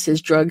whatever has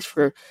his drugs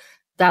for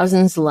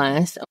thousands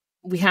less.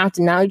 We have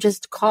to now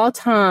just call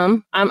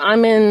Tom.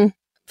 I'm in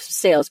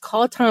sales.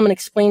 Call Tom and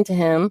explain to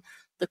him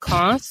the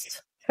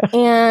cost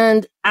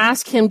and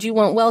ask him, do you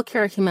want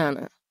WellCare or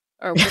Humana?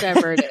 Or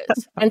whatever it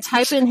is. And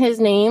type in his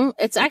name.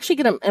 It's actually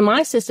going to, in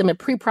my system, it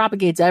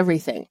pre-propagates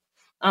everything.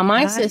 On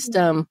my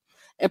system,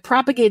 it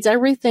propagates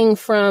everything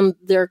from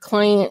their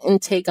client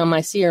intake on my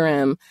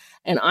CRM.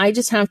 And I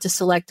just have to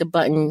select a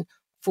button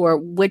for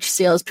which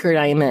sales period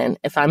I am in.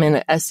 If I'm in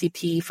an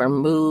SCP for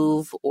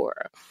Move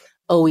or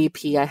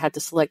OEP, I had to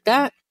select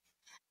that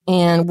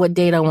and what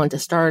date I want to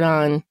start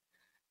on.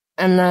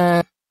 And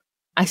then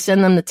I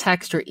send them the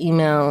text or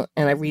email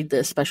and I read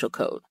the special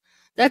code.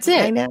 That's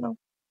it.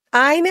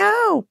 I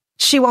know.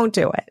 She won't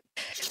do it.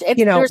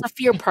 There's a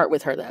fear part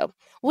with her, though.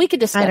 We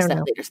could discuss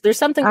that later. There's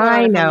something going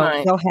on in her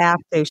mind. You'll have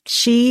to.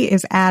 She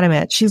is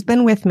adamant. She's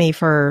been with me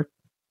for,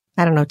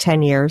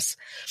 10 years.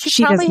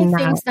 She probably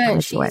thinks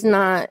that she's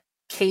not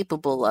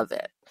capable of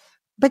it.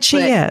 But she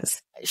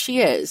is. She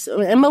is.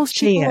 And most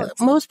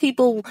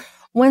people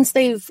once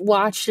they've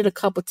watched it a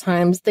couple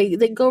times, they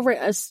go right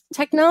as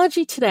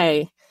technology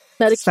today.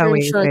 Medicare So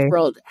insurance easy.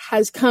 world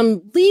has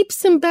come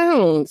leaps and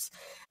bounds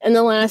in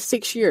the last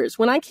 6 years.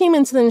 When I came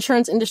into the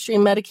insurance industry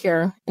in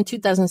Medicare in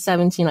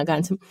 2017, I got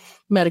into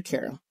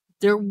Medicare.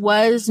 There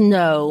was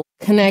no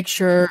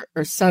Connecture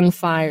or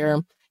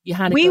Sunfire. You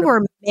had to We go to,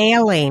 were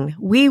mailing.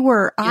 We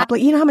were, yeah,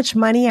 you know how much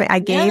money I yeah,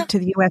 gave to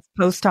the U.S.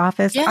 Post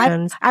Office?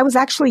 yeah. I was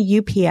actually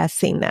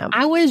UPSing them.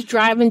 I was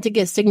driving to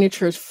get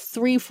signatures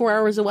 3-4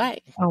 hours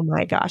away. Oh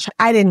my gosh.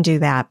 I didn't do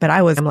that, but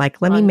I'm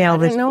like, let me I mail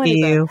this didn't know to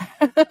any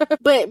better. you.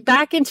 But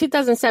back in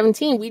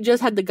 2017, we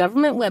just had the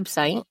government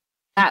website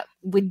that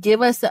would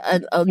give us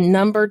a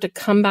number to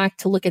come back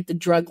to look at the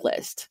drug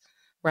list,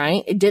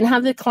 right? It didn't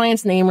have the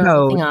client's name or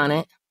Code. anything on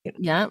it.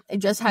 Yeah, it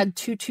just had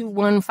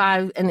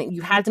 2215, and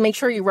you had to make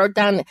sure you wrote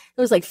down. It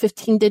was like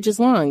 15 digits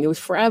long. It was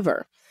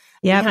forever.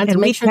 Yep. You had to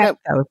And make we sure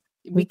kept that those.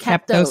 we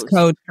kept those those,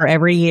 codes for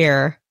every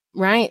year.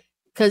 right?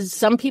 Because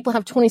some people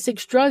have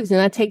 26 drugs, and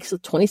that takes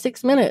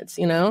 26 minutes,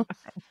 you know?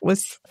 It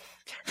was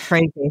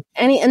crazy.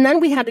 And then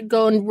we had to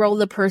go and enroll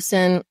the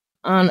person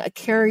on a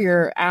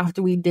carrier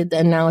after we did the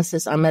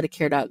analysis on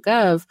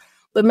Medicare.gov.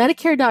 But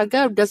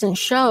Medicare.gov doesn't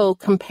show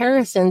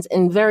comparisons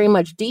in very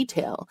much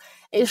detail.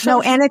 It shows,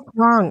 No, and it's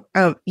wrong.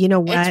 Oh, you know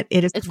what?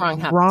 it's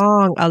wrong.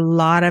 Wrong a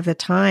lot of the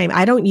time.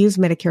 I don't use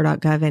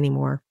Medicare.gov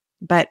anymore.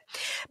 But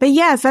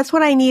yes, that's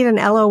what I need an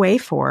LOA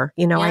for.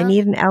 You know, I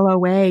need an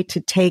LOA to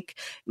take,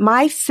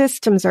 my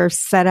systems are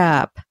set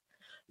up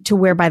to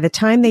where by the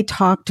time they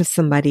talk to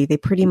somebody, they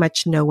pretty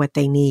much know what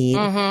they need.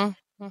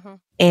 Mm-hmm. Mm-hmm.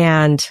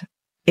 And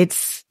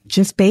it's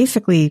just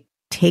basically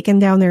taking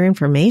down their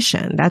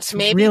information. That's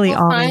Maybe really we'll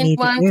all I find need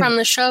one to do. from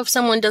the show if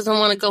someone doesn't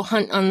want to go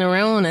hunt on their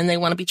own and they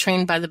want to be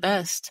trained by the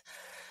best.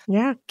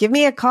 Yeah. Give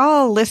me a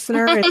call,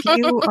 listener, if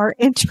you are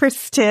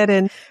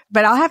interested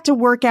but I'll have to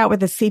work out with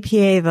the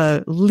CPA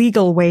the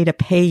legal way to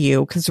pay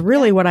you, because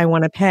really what I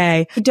want to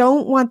pay, I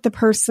don't want the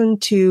person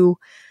to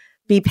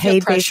be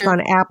paid based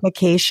on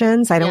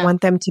applications. I don't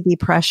want them to be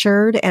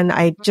pressured. And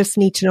I just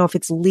need to know if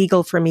it's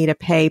legal for me to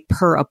pay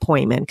per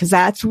appointment, because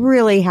that's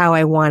really how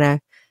I want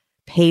to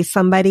pay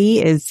somebody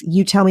is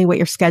you tell me what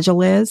your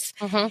schedule is,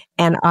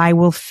 and I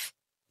will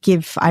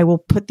I will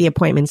put the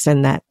appointments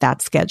in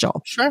that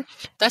schedule. Sure.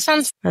 That's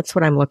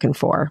what I'm looking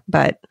for.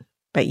 But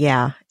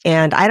yeah.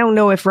 And I don't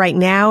know if right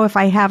now, if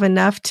I have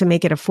enough to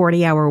make it a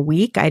 40-hour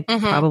week, I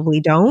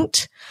probably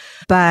don't.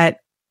 But,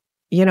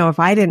 you know, if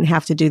I didn't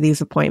have to do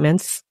these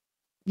appointments,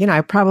 you know,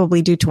 I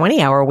probably do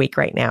 20-hour week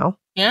right now.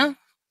 Yeah.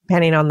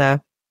 Depending on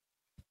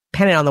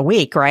the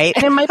week, right?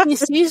 And it might be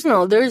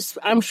seasonal.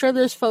 I'm sure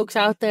there's folks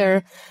out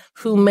there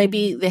who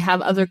maybe they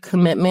have other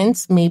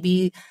commitments.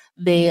 Maybe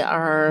they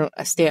are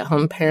a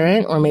stay-at-home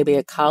parent, or maybe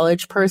a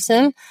college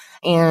person,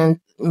 and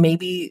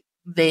maybe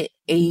the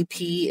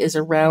AEP is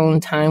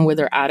around time where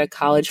they're out of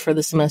college for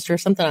the semester or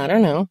something. I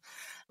don't know.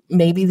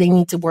 Maybe they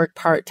need to work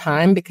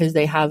part-time because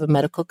they have a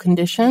medical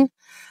condition.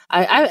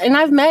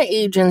 I've met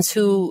agents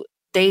who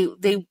they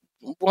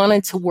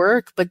wanted to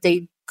work, but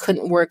they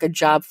couldn't work a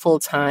job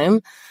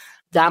full-time.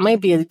 That might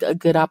be a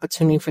good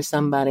opportunity for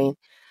somebody.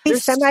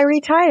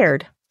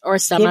 Semi-retired. Or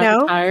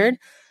semi-retired.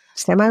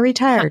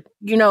 Semi-retired.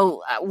 You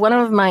know, one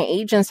of my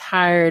agents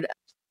hired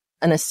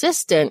an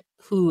assistant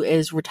who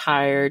is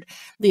retired.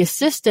 The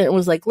assistant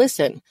was like,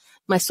 listen,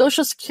 my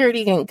Social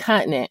Security ain't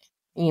cutting it.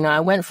 You know,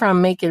 I went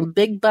from making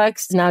big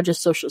bucks to now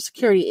just Social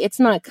Security. It's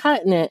not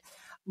cutting it,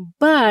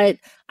 but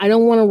I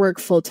don't want to work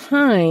full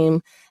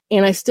time.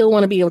 And I still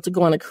want to be able to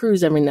go on a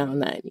cruise every now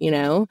and then, you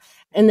know,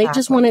 and they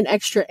just wanted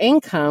extra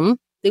income.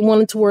 They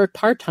wanted to work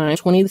part-time,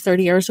 20 to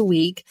 30 hours a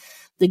week.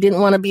 They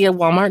didn't want to be a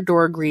Walmart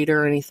door greeter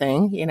or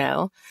anything, you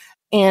know,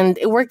 and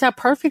it worked out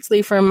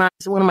perfectly for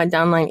one of my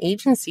downline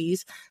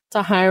agencies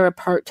to hire a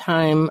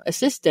part-time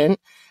assistant.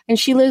 And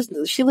she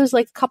lives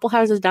like a couple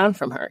houses down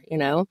from her, you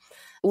know.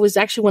 It was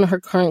actually one of her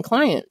current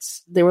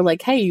clients. They were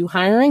like, hey, you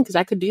hiring? Because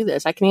I could do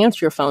this. I can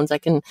answer your phones. I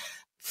can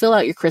fill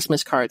out your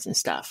Christmas cards and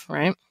stuff,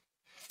 right?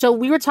 So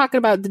we were talking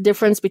about the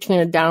difference between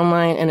a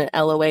downline and an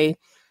LOA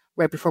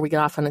right before we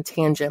get off on a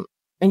tangent.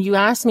 And you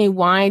asked me,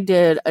 why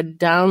did a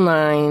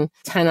downline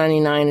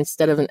 1099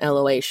 instead of an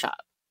LOA shop?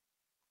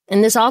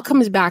 And this all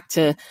comes back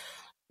to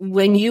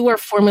when you are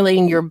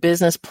formulating your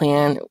business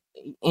plan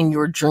in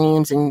your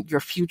dreams and your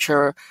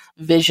future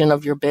vision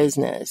of your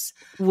business.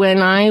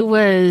 When I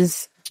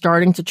was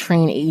starting to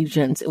train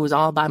agents, it was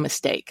all by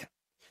mistake.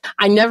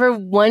 I never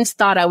once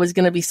thought I was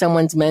going to be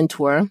someone's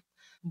mentor,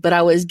 but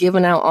I was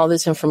giving out all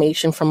this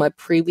information from my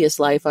previous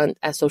life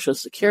at Social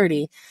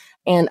Security.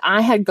 And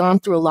I had gone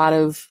through a lot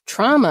of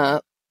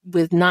trauma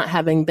with not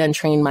having been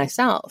trained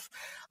myself.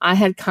 I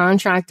had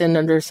contracted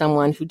under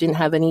someone who didn't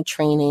have any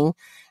training.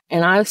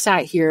 And I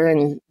sat here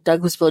in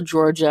Douglasville,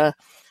 Georgia,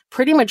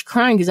 pretty much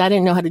crying because I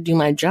didn't know how to do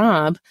my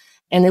job.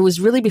 And it was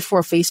really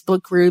before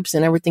Facebook groups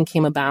and everything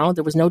came about.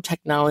 There was no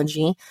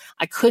technology.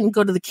 I couldn't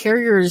go to the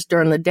carriers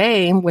during the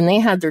day when they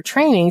had their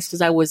trainings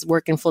because I was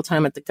working full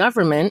time at the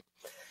government.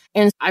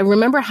 And I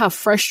remember how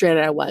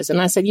frustrated I was. And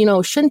I said, you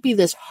know, it shouldn't be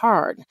this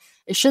hard.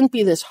 It shouldn't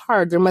be this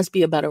hard. There must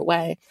be a better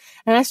way.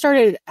 And I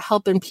started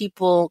helping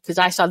people because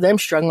I saw them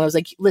struggling. I was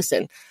like,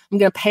 listen, I'm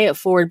going to pay it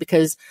forward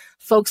because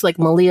folks like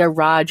Malia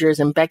Rogers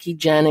and Becky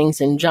Jennings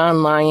and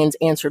John Lyons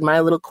answered my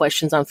little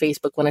questions on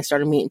Facebook when I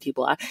started meeting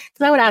people.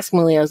 Because I would ask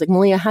Malia, I was like,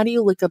 Malia, how do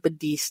you look up a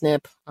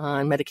DSNP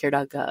on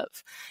Medicare.gov?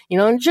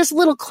 And just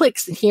little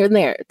clicks here and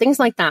there, things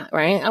like that,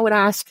 right? I would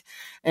ask,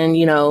 and,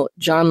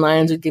 John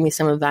Lyons would give me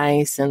some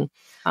advice, and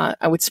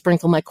I would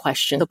sprinkle my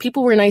questions. So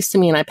people were nice to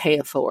me and I pay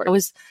it forward. I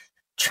was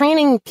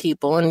training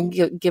people and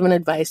giving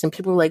advice, and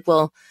people were like,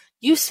 well,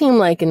 you seem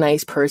like a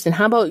nice person.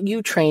 How about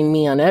you train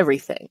me on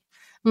everything?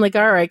 I'm like,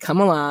 all right,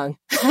 come along.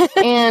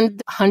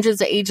 And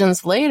hundreds of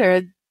agents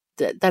later,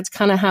 that's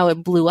kind of how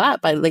it blew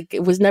up.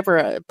 It was never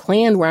a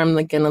plan where I'm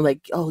gonna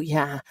oh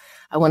yeah,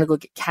 I want to go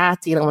get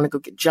Kathy and I want to go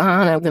get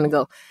John. I'm going to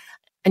go.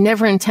 I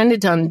never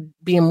intended on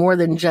being more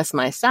than just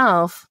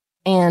myself.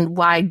 And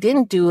why I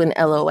didn't do an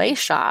LOA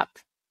shop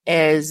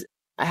is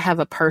I have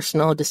a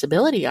personal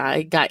disability.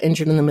 I got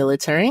injured in the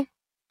military.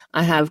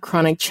 I have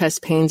chronic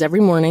chest pains every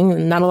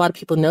morning. Not a lot of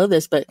people know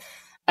this, but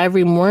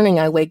every morning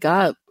I wake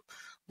up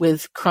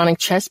with chronic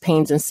chest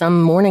pains, and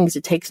some mornings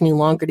it takes me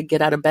longer to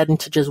get out of bed and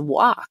to just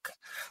walk.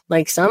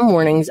 Like some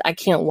mornings I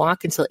can't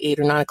walk until 8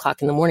 or 9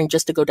 o'clock in the morning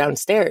just to go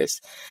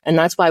downstairs. And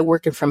that's why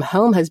working from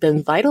home has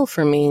been vital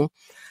for me,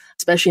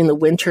 especially in the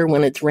winter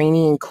when it's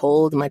rainy and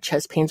cold and my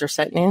chest pains are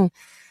setting in.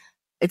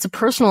 It's a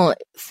personal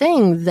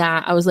thing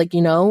that I was like,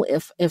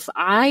 if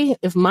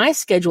my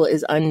schedule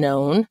is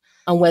unknown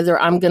on whether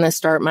I'm going to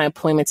start my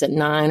appointments at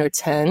 9 or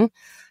 10,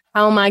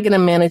 how am I going to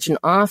manage an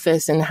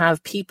office and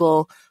have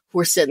people who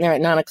are sitting there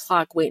at 9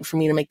 o'clock waiting for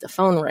me to make the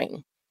phone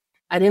ring?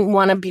 I didn't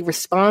want to be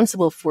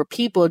responsible for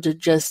people to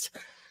just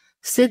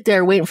sit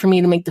there waiting for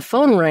me to make the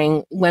phone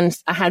ring when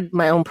I had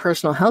my own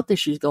personal health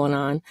issues going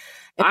on.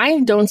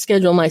 I don't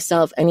schedule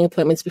myself any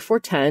appointments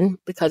before 10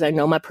 because I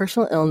know my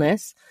personal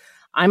illness.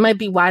 I might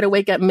be wide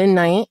awake at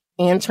midnight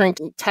answering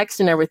texts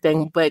and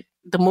everything, but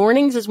the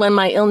mornings is when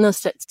my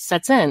illness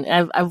sets in.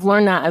 I've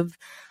learned that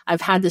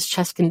I've had this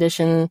chest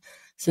condition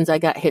since I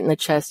got hit in the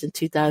chest in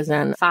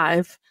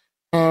 2005,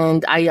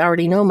 and I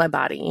already know my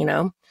body,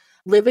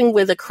 Living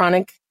with a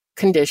chronic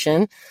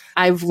condition,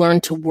 I've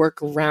learned to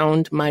work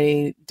around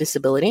my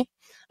disability.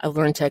 I've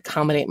learned to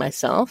accommodate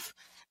myself.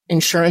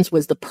 Insurance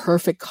was the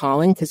perfect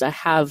calling because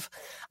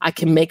I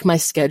can make my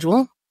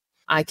schedule.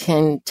 I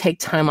can take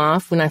time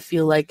off when I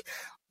feel like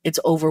it's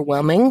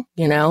overwhelming.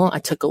 I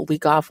took a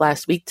week off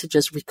last week to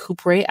just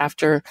recuperate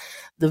after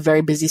the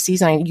very busy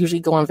season. I usually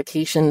go on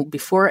vacation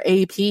before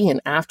AEP and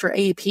after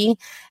AEP.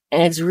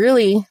 And it's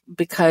really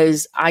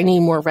because I need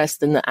more rest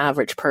than the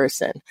average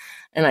person.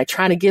 And I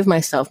try to give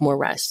myself more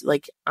rest.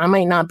 Like I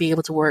might not be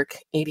able to work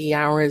 80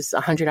 hours,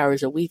 100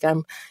 hours a week.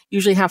 I'm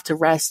usually have to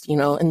rest,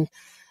 and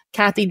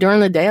Kathy, during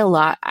the day a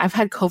lot, I've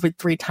had COVID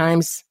 3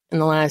 times in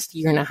the last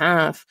year and a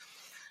half.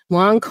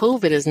 Long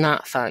COVID is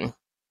not fun.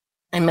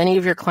 And many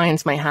of your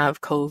clients might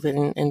have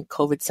COVID and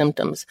COVID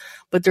symptoms.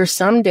 But there's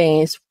some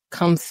days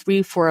come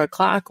 3, 4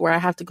 o'clock where I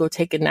have to go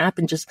take a nap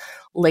and just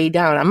lay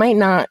down. I might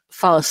not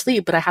fall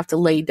asleep, but I have to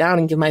lay down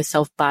and give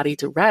myself body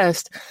to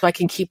rest so I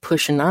can keep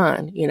pushing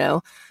on,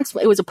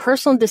 It was a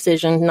personal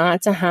decision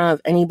not to have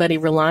anybody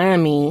rely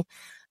on me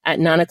at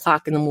 9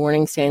 o'clock in the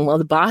morning saying, well,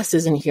 the boss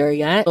isn't here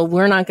yet, so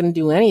we're not going to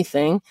do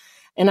anything.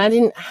 And I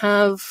didn't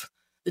have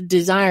the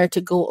desire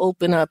to go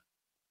open up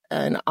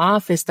an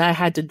office that I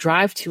had to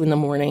drive to in the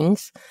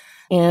mornings.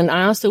 And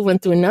I also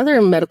went through another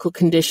medical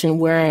condition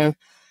where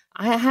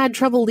I had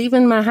trouble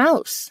leaving my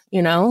house,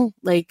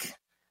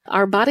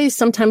 our bodies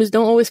sometimes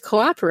don't always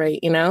cooperate,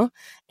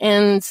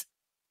 and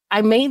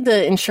I made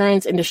the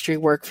insurance industry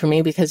work for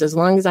me because as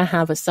long as I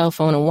have a cell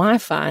phone and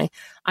Wi-Fi,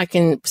 I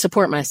can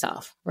support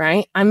myself,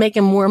 right? I'm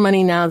making more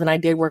money now than I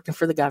did working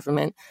for the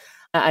government.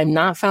 I'm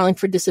not filing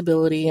for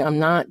disability. I'm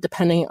not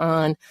depending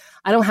on,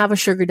 I don't have a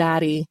sugar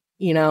daddy.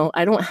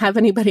 I don't have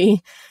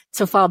anybody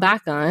to fall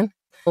back on.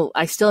 Well,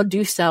 I still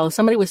do sell.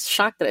 Somebody was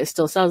shocked that I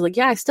still sell. I was like,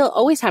 yeah, I still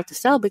always have to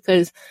sell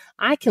because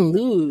I can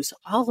lose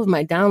all of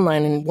my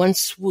downline in one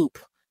swoop.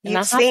 And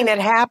you've seen it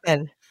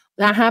happen.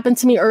 That happened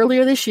to me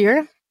earlier this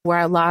year where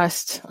I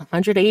lost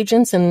 100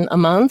 agents in a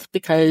month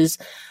because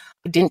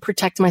I didn't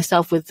protect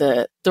myself with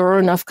a thorough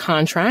enough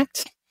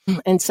contract.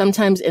 And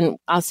sometimes, and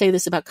I'll say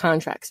this about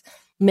contracts,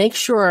 make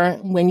sure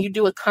when you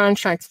do a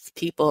contract with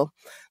people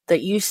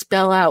that you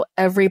spell out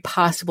every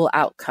possible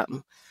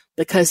outcome,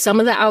 because some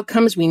of the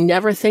outcomes we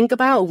never think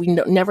about, we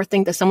never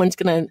think that someone's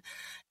going to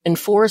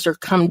enforce or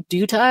come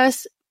due to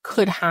us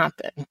could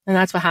happen. And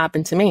that's what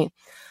happened to me.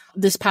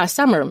 This past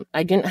summer,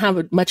 I didn't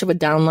have much of a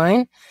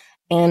downline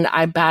and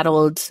I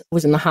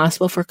was in the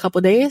hospital for a couple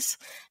of days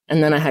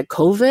and then I had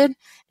COVID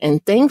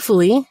and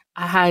thankfully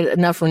I had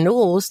enough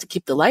renewals to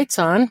keep the lights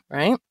on,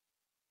 right?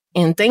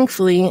 And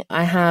thankfully,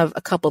 I have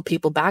a couple of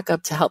people back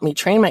up to help me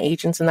train my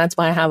agents. And that's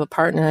why I have a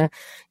partner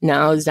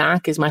now.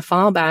 Zach is my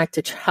fallback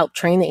to help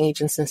train the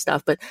agents and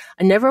stuff. But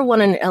I never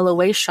won an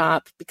LOA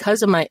shop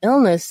because of my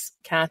illness,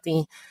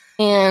 Kathy.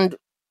 And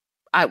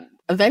I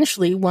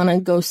eventually want to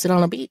go sit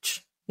on a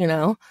beach. you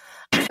know?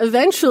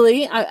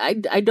 Eventually,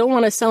 I don't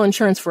want to sell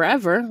insurance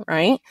forever,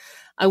 right?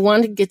 I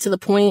want to get to the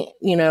point,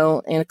 in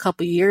a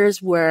couple of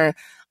years where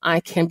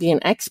I can be an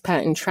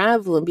expat and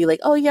travel and be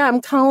like, oh yeah,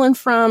 I'm calling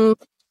from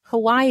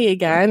Hawaii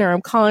again, or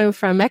I'm calling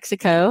from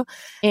Mexico.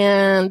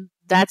 And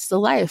that's the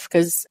life,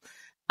 because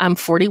I'm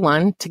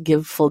 41, to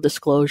give full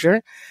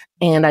disclosure,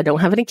 and I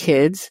don't have any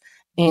kids.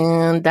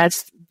 And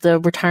that's the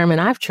retirement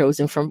I've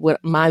chosen from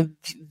what my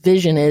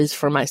vision is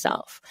for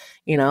myself.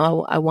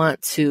 I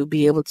want to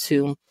be able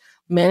to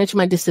manage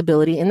my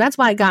disability. And that's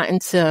why I got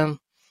into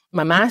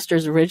my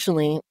master's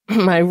originally.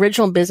 My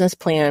original business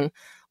plan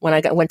when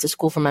I went to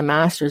school for my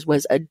master's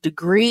was a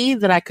degree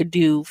that I could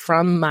do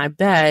from my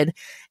bed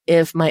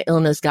if my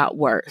illness got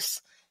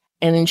worse.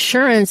 And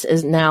insurance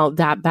is now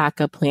that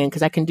backup plan,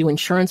 because I can do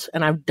insurance,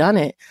 and I've done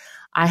it.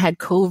 I had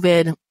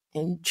COVID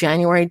in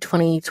January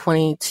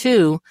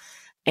 2022,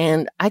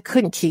 and I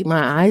couldn't keep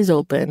my eyes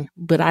open,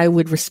 but I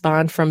would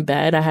respond from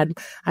bed. I had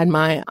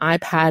my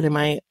iPad and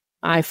my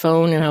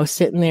iPhone, and I was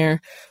sitting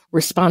there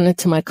responding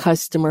to my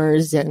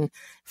customers and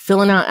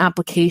filling out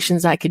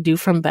applications I could do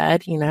from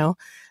bed,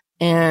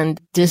 and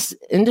this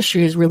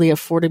industry has really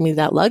afforded me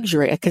that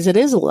luxury, because it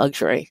is a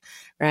luxury,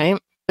 right?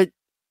 But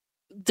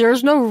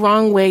there's no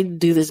wrong way to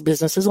do this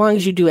business as long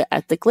as you do it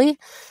ethically.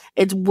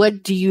 It's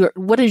what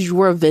is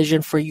your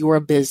vision for your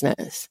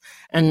business?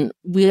 And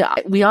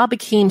we all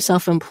became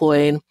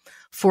self-employed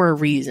for a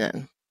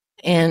reason,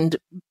 and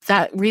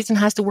that reason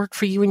has to work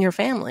for you and your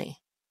family.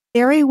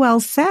 Very well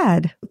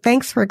said.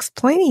 Thanks for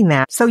explaining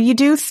that. So you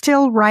do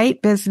still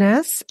write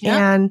business,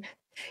 and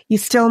you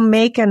still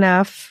make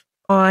enough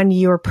on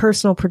your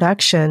personal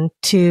production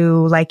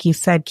to, like you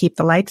said, keep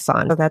the lights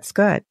on. So that's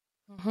good.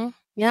 Mm-hmm.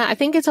 Yeah, I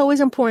think it's always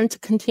important to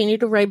continue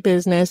to write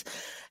business.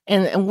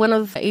 And one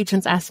of the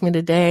agents asked me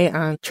today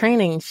on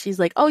training, she's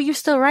like, oh, you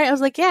still write? I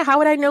was like, yeah, how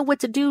would I know what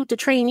to do to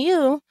train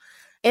you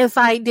if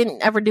I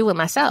didn't ever do it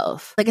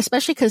myself? Like,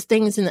 especially because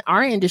things in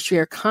our industry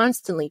are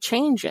constantly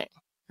changing,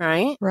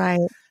 right? Right.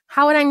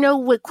 How would I know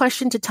what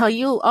question to tell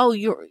you? Oh,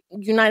 your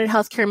United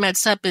Healthcare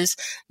MedSup is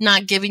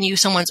not giving you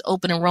someone's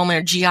open enrollment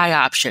or GI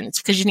option.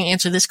 It's because you didn't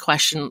answer this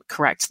question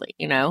correctly,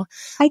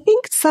 I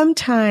think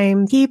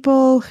sometimes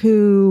people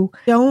who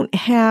don't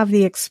have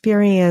the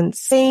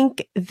experience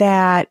think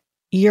that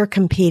you're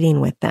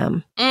competing with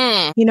them.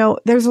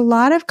 There's a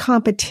lot of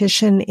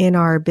competition in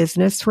our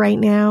business right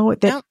now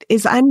that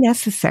is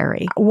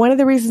unnecessary. One of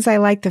the reasons I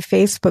like the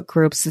Facebook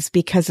groups is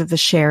because of the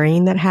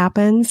sharing that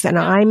happens, and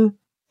I'm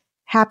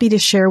happy to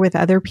share with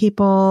other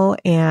people.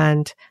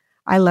 And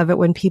I love it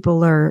when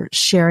people are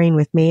sharing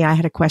with me. I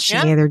had a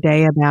question the other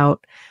day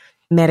about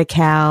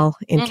Medi-Cal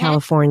in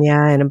California,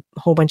 and a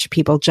whole bunch of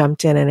people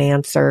jumped in and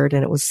answered,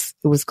 and it was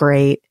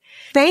great.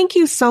 Thank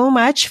you so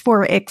much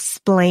for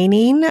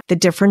explaining the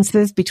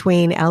differences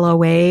between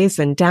LOAs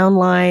and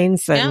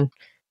downlines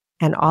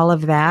and all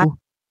of that.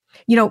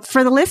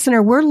 For the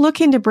listener, we're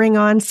looking to bring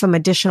on some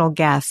additional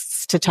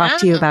guests to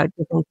talk to you about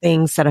different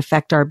things that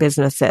affect our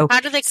business. So how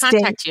do they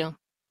contact you?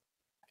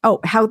 Oh,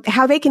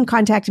 how they can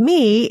contact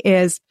me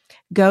is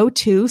go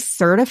to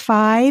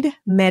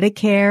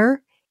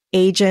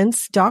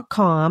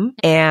certifiedmedicareagents.com,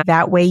 and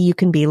that way you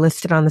can be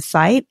listed on the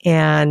site.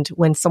 And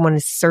when someone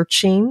is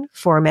searching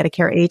for a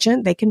Medicare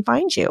agent, they can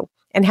find you.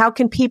 And how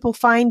can people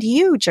find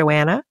you,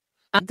 Joanna?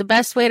 The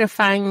best way to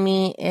find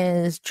me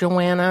is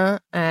Joanna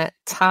at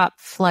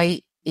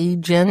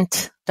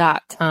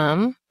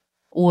topflightagent.com.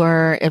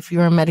 Or if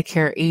you're a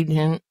Medicare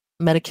agent,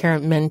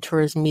 Medicare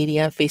Mentors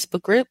Media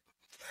Facebook group.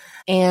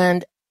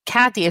 And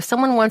Kathy, if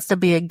someone wants to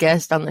be a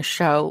guest on the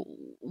show,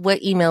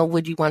 what email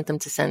would you want them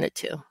to send it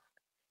to?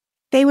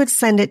 They would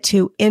send it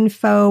to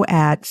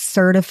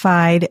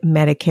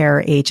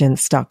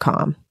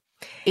info@certifiedmedicareagents.com.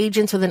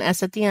 Agents with an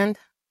S at the end?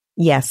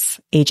 Yes,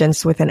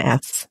 agents with an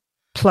S.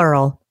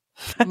 Plural.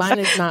 Mine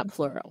is not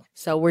plural,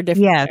 so we're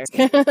different.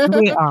 Yes,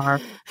 we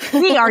are.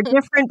 We are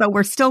different, but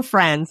we're still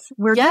friends.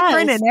 We're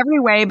different in every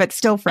way, but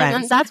still friends.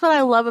 And that's what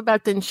I love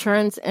about the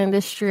insurance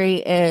industry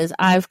is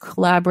I've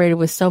collaborated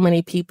with so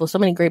many people, so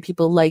many great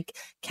people like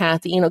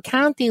Kathy.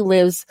 Kathy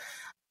lives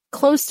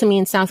close to me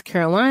in South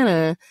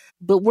Carolina,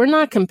 but we're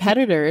not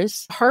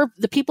competitors.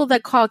 The people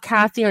that call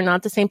Kathy are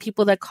not the same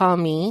people that call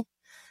me.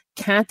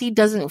 Kathy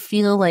doesn't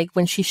feel like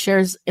when she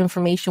shares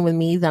information with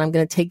me that I'm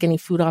going to take any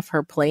food off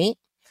her plate.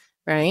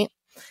 Right?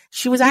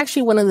 She was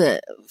actually one of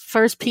the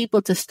first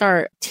people to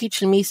start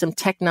teaching me some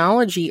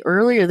technology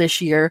earlier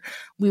this year.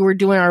 We were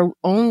doing our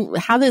own,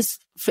 how this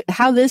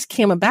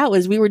came about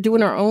was we were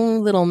doing our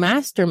own little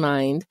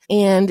mastermind,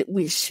 and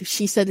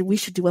she said we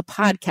should do a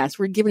podcast.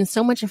 We're giving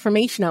so much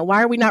information out.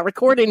 Why are we not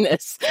recording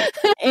this?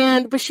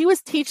 But she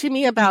was teaching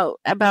me about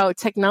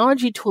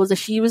technology tools that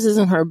she uses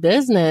in her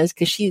business,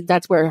 because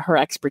that's where her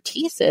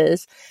expertise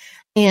is.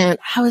 And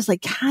I was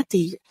like,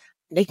 Kathy,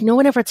 like, no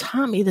one ever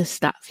taught me this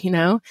stuff,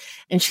 And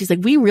she's like,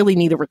 we really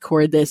need to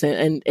record this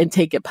and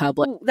take it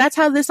public. That's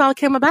how this all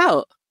came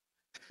about.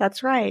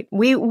 That's right.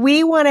 We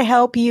want to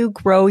help you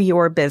grow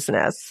your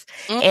business.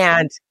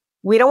 And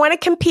we don't want to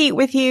compete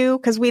with you,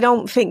 because we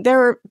don't think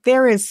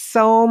there is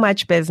so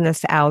much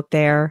business out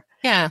there.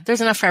 Yeah,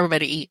 there's enough for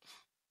everybody to eat.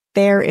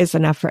 there is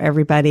enough for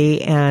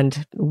everybody,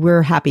 and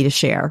we're happy to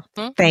share.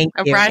 Thank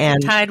you. A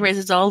rising tide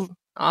raises all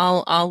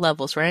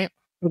levels, right?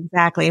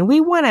 Exactly. And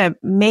we want to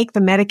make the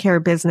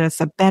Medicare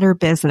business a better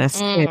business.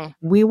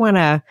 We want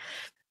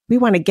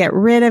to get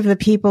rid of the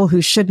people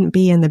who shouldn't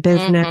be in the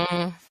business,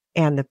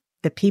 and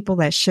the people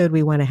that should,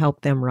 we want to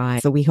help them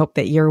rise. So we hope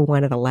that you're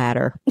one of the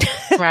latter.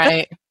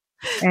 Right.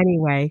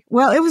 Anyway,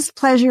 well, it was a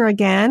pleasure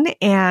again.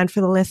 And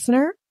for the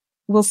listener,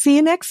 we'll see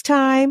you next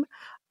time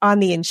on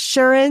the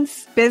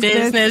Insurance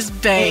Business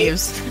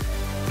Babes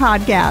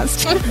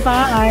podcast.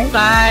 Bye.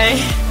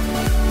 Bye.